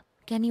 Fa,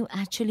 can you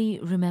actually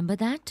remember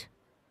that?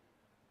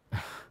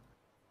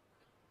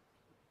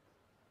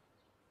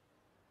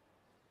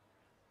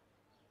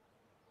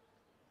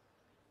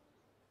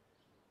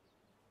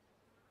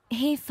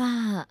 Hey,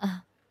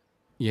 Fa.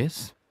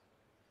 Yes?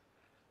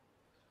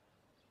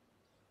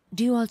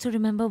 Do you also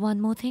remember one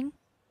more thing?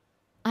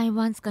 I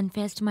once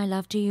confessed my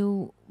love to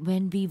you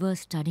when we were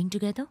studying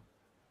together.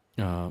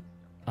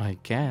 I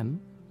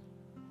can.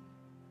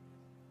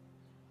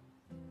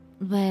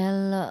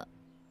 Well,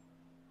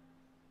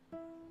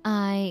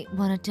 I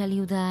want to tell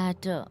you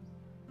that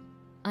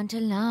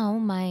until now,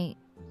 my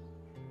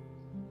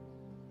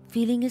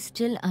feeling is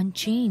still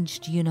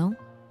unchanged, you know.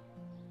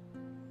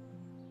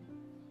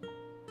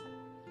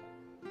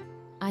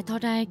 I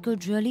thought I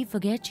could really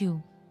forget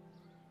you.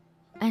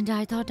 And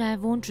I thought I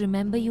won't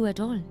remember you at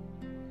all.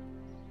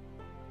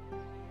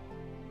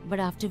 But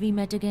after we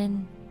met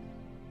again,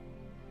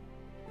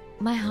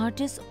 my heart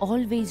is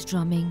always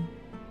drumming.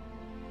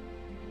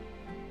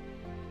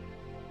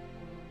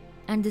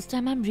 And this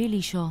time I'm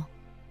really sure.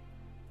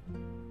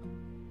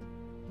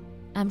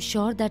 I'm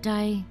sure that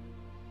I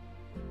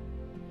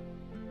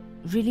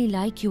really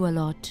like you a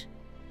lot.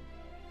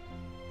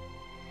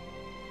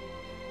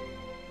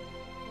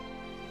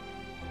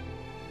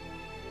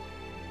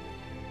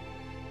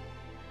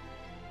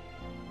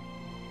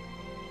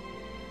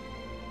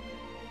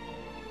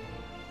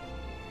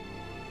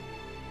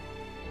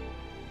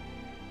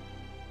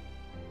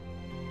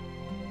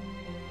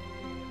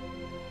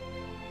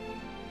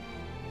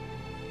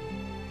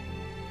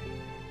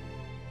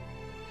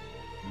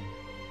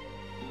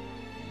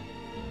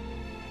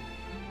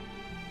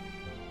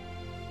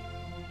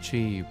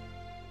 Gee,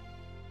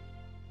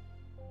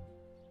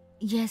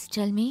 Yes,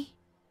 tell me.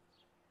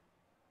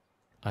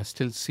 I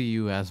still see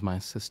you as my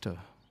sister.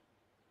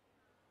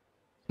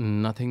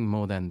 Nothing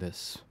more than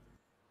this.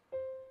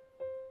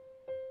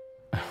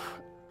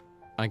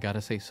 I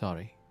gotta say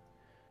sorry.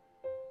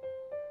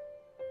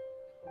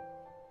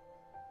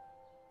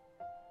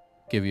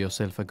 Give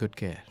yourself a good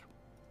care.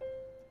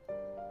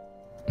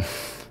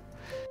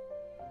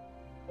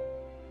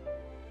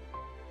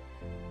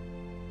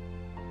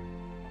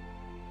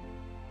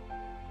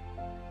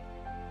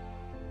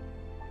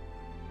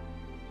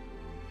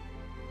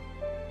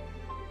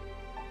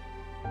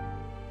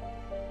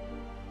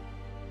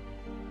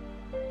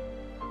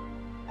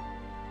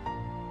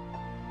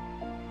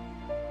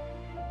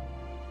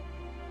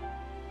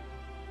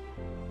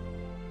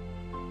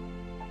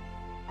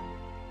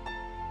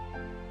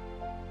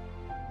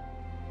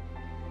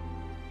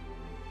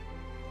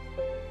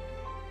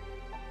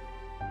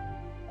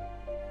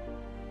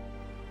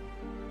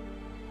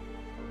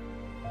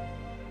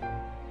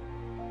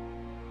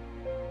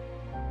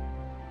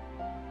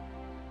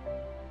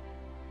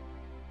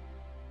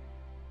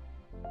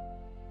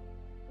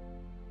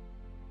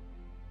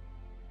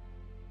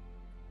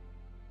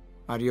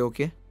 Are you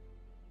okay?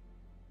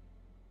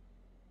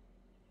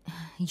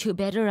 You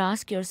better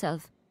ask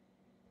yourself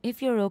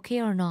if you're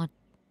okay or not.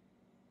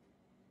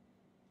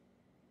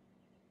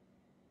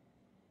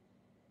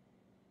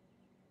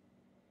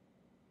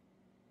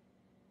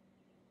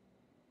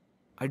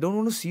 I don't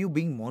want to see you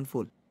being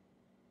mournful.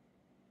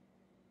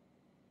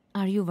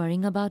 Are you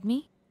worrying about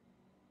me?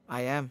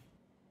 I am.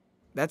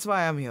 That's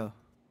why I'm here.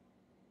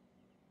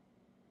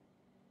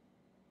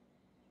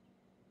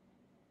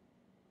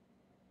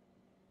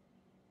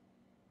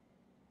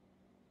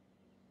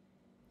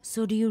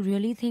 So do you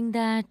really think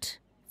that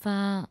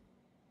Fa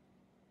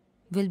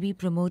will be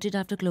promoted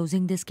after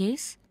closing this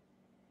case?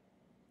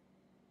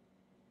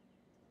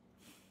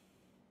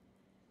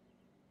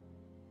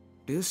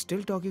 Do you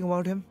still talking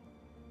about him?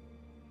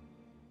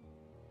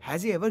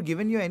 Has he ever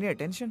given you any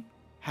attention?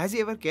 Has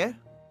he ever cared?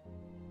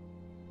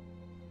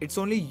 It's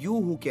only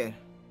you who care.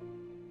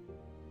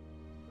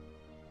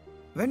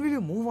 When will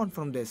you move on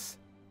from this?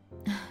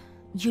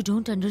 You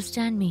don't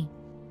understand me.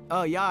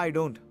 Yeah, I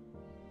don't.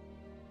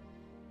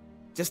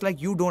 Just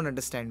like you don't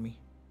understand me.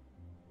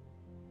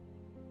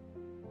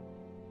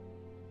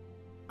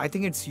 I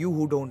think it's you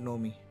who don't know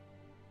me.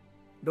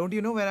 Don't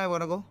you know where I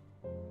wanna go?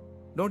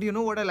 Don't you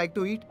know what I like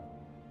to eat?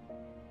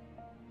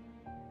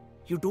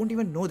 You don't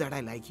even know that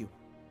I like you.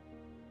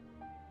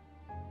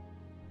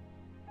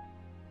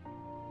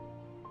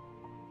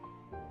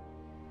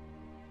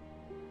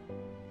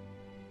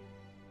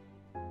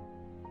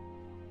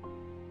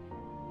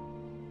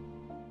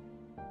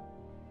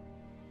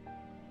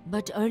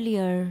 But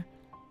earlier,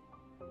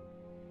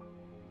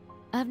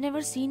 I've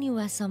never seen you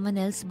as someone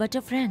else but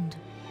a friend.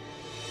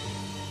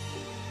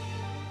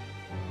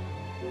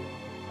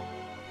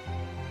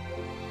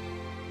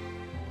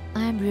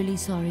 I'm really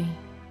sorry.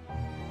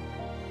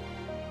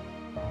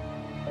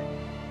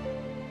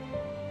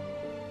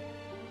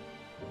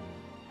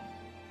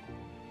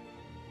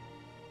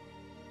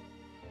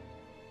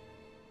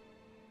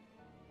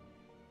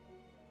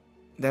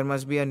 There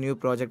must be a new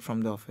project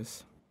from the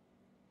office.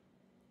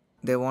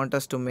 They want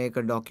us to make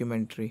a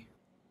documentary.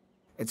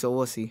 It's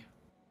overseas.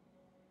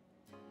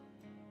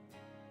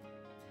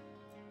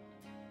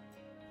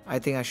 I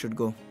think I should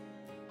go.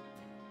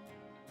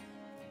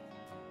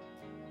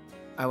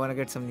 I want to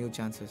get some new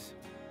chances.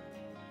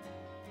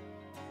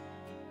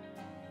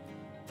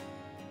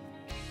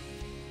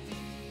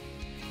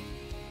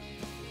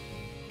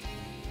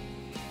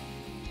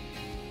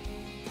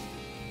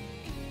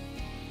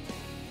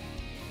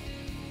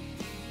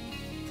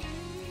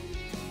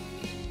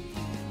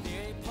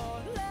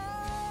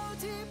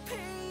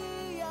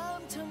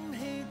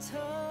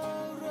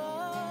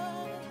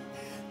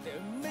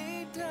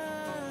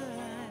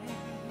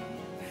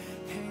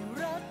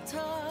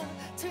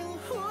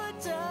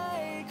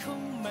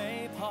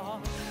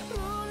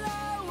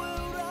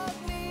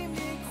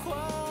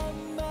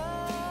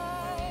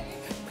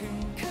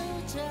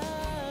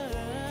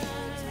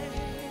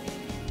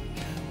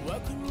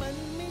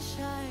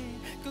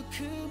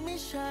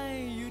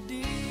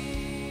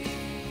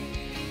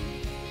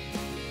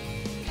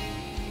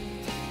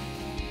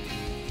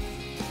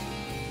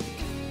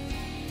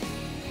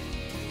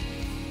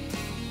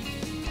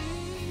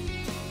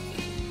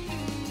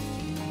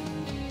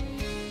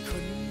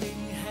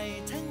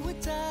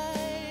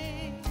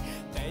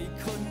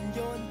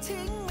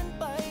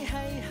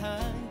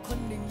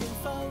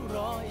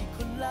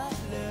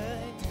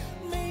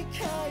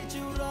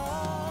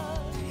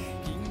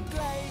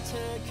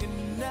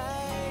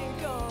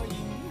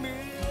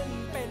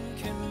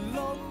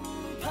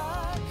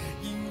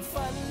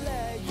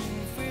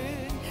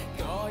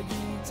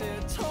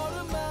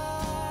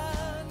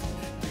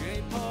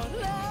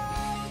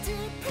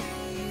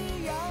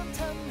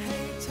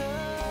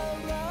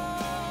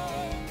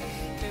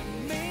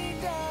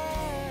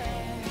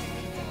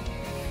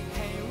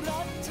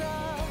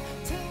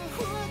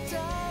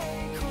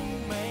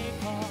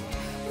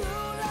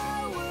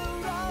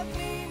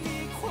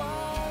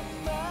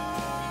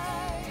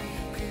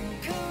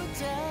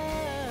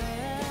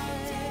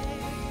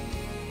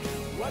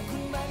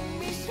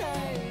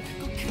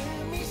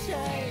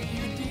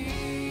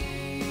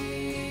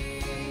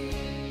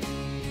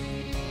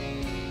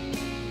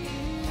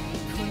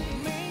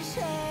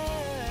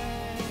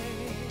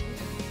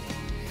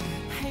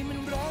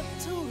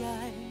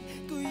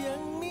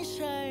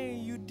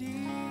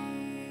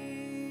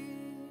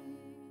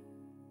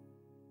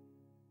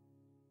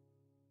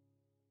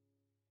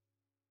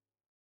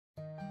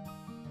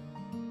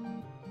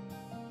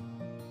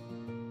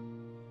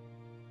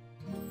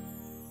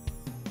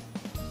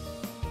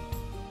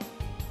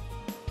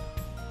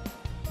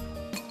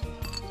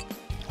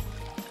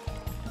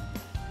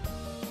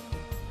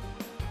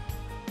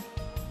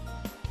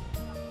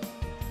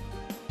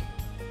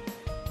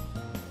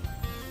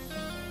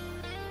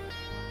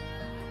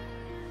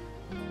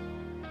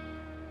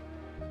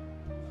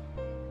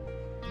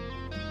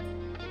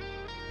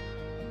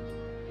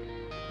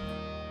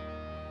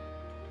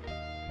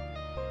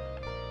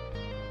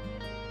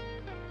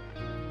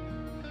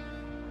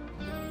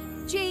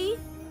 G,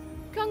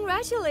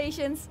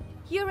 congratulations!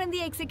 You're in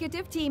the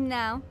executive team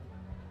now.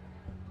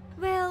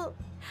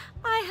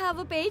 have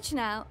a page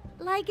now.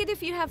 Like it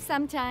if you have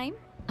some time.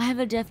 I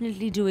will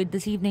definitely do it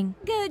this evening.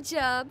 Good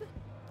job.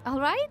 All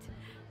right?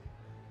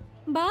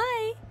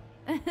 Bye.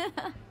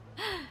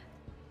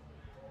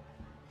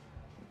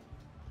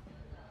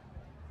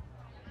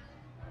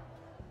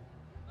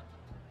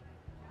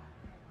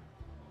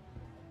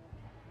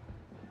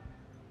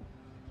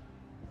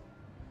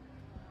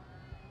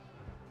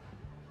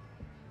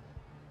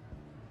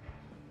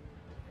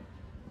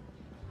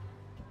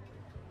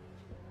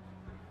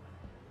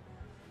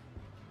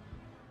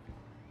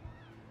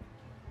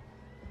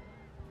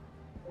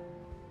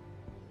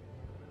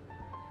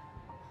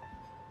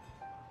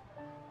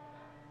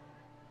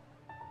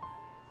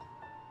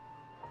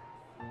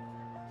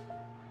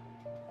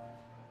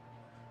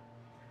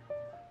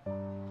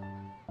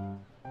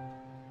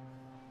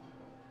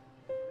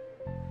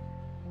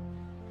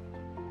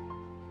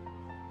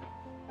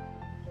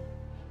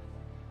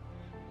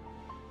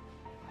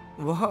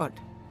 What?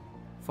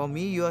 For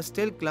me, you are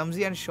still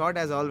clumsy and short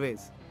as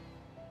always.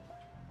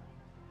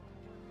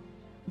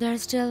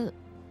 There's still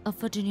a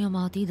foot in your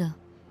mouth either.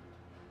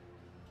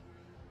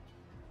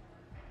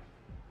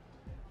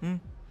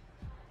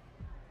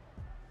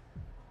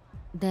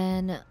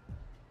 Then,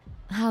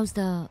 how's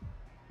the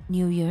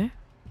new year?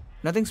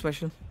 Nothing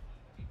special.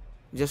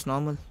 Just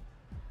normal.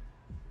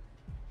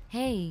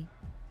 Hey,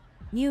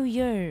 new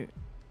year,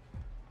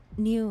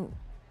 new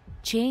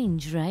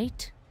change,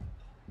 right?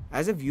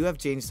 As if you have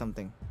changed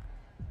something.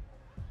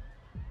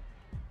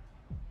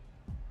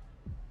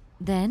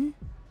 Then,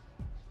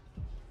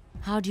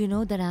 how do you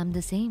know that I'm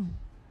the same?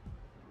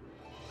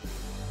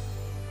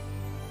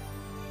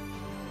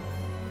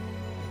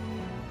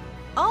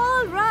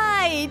 All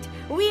right.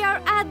 We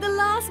are at the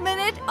last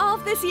minute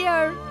of this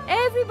year.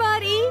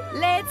 Everybody,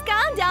 let's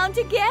count down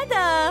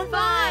together.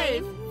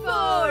 5,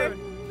 4,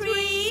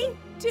 3,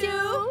 2,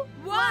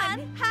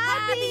 1.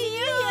 Happy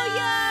New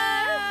Year!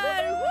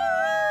 Woo!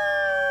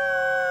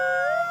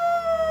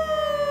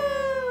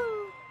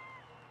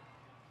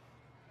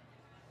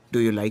 Do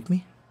you like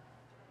me?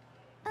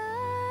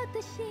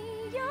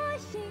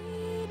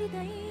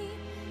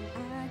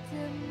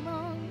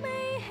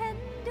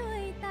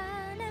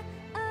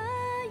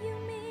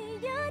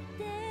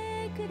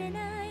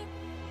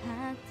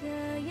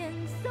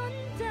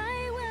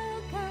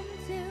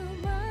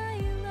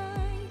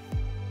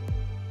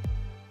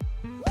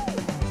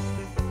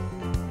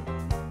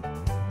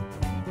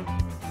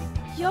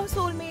 Your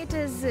soulmate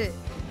is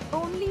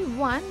only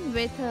one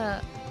with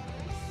a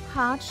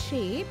heart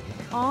shape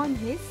on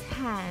his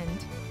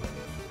hand.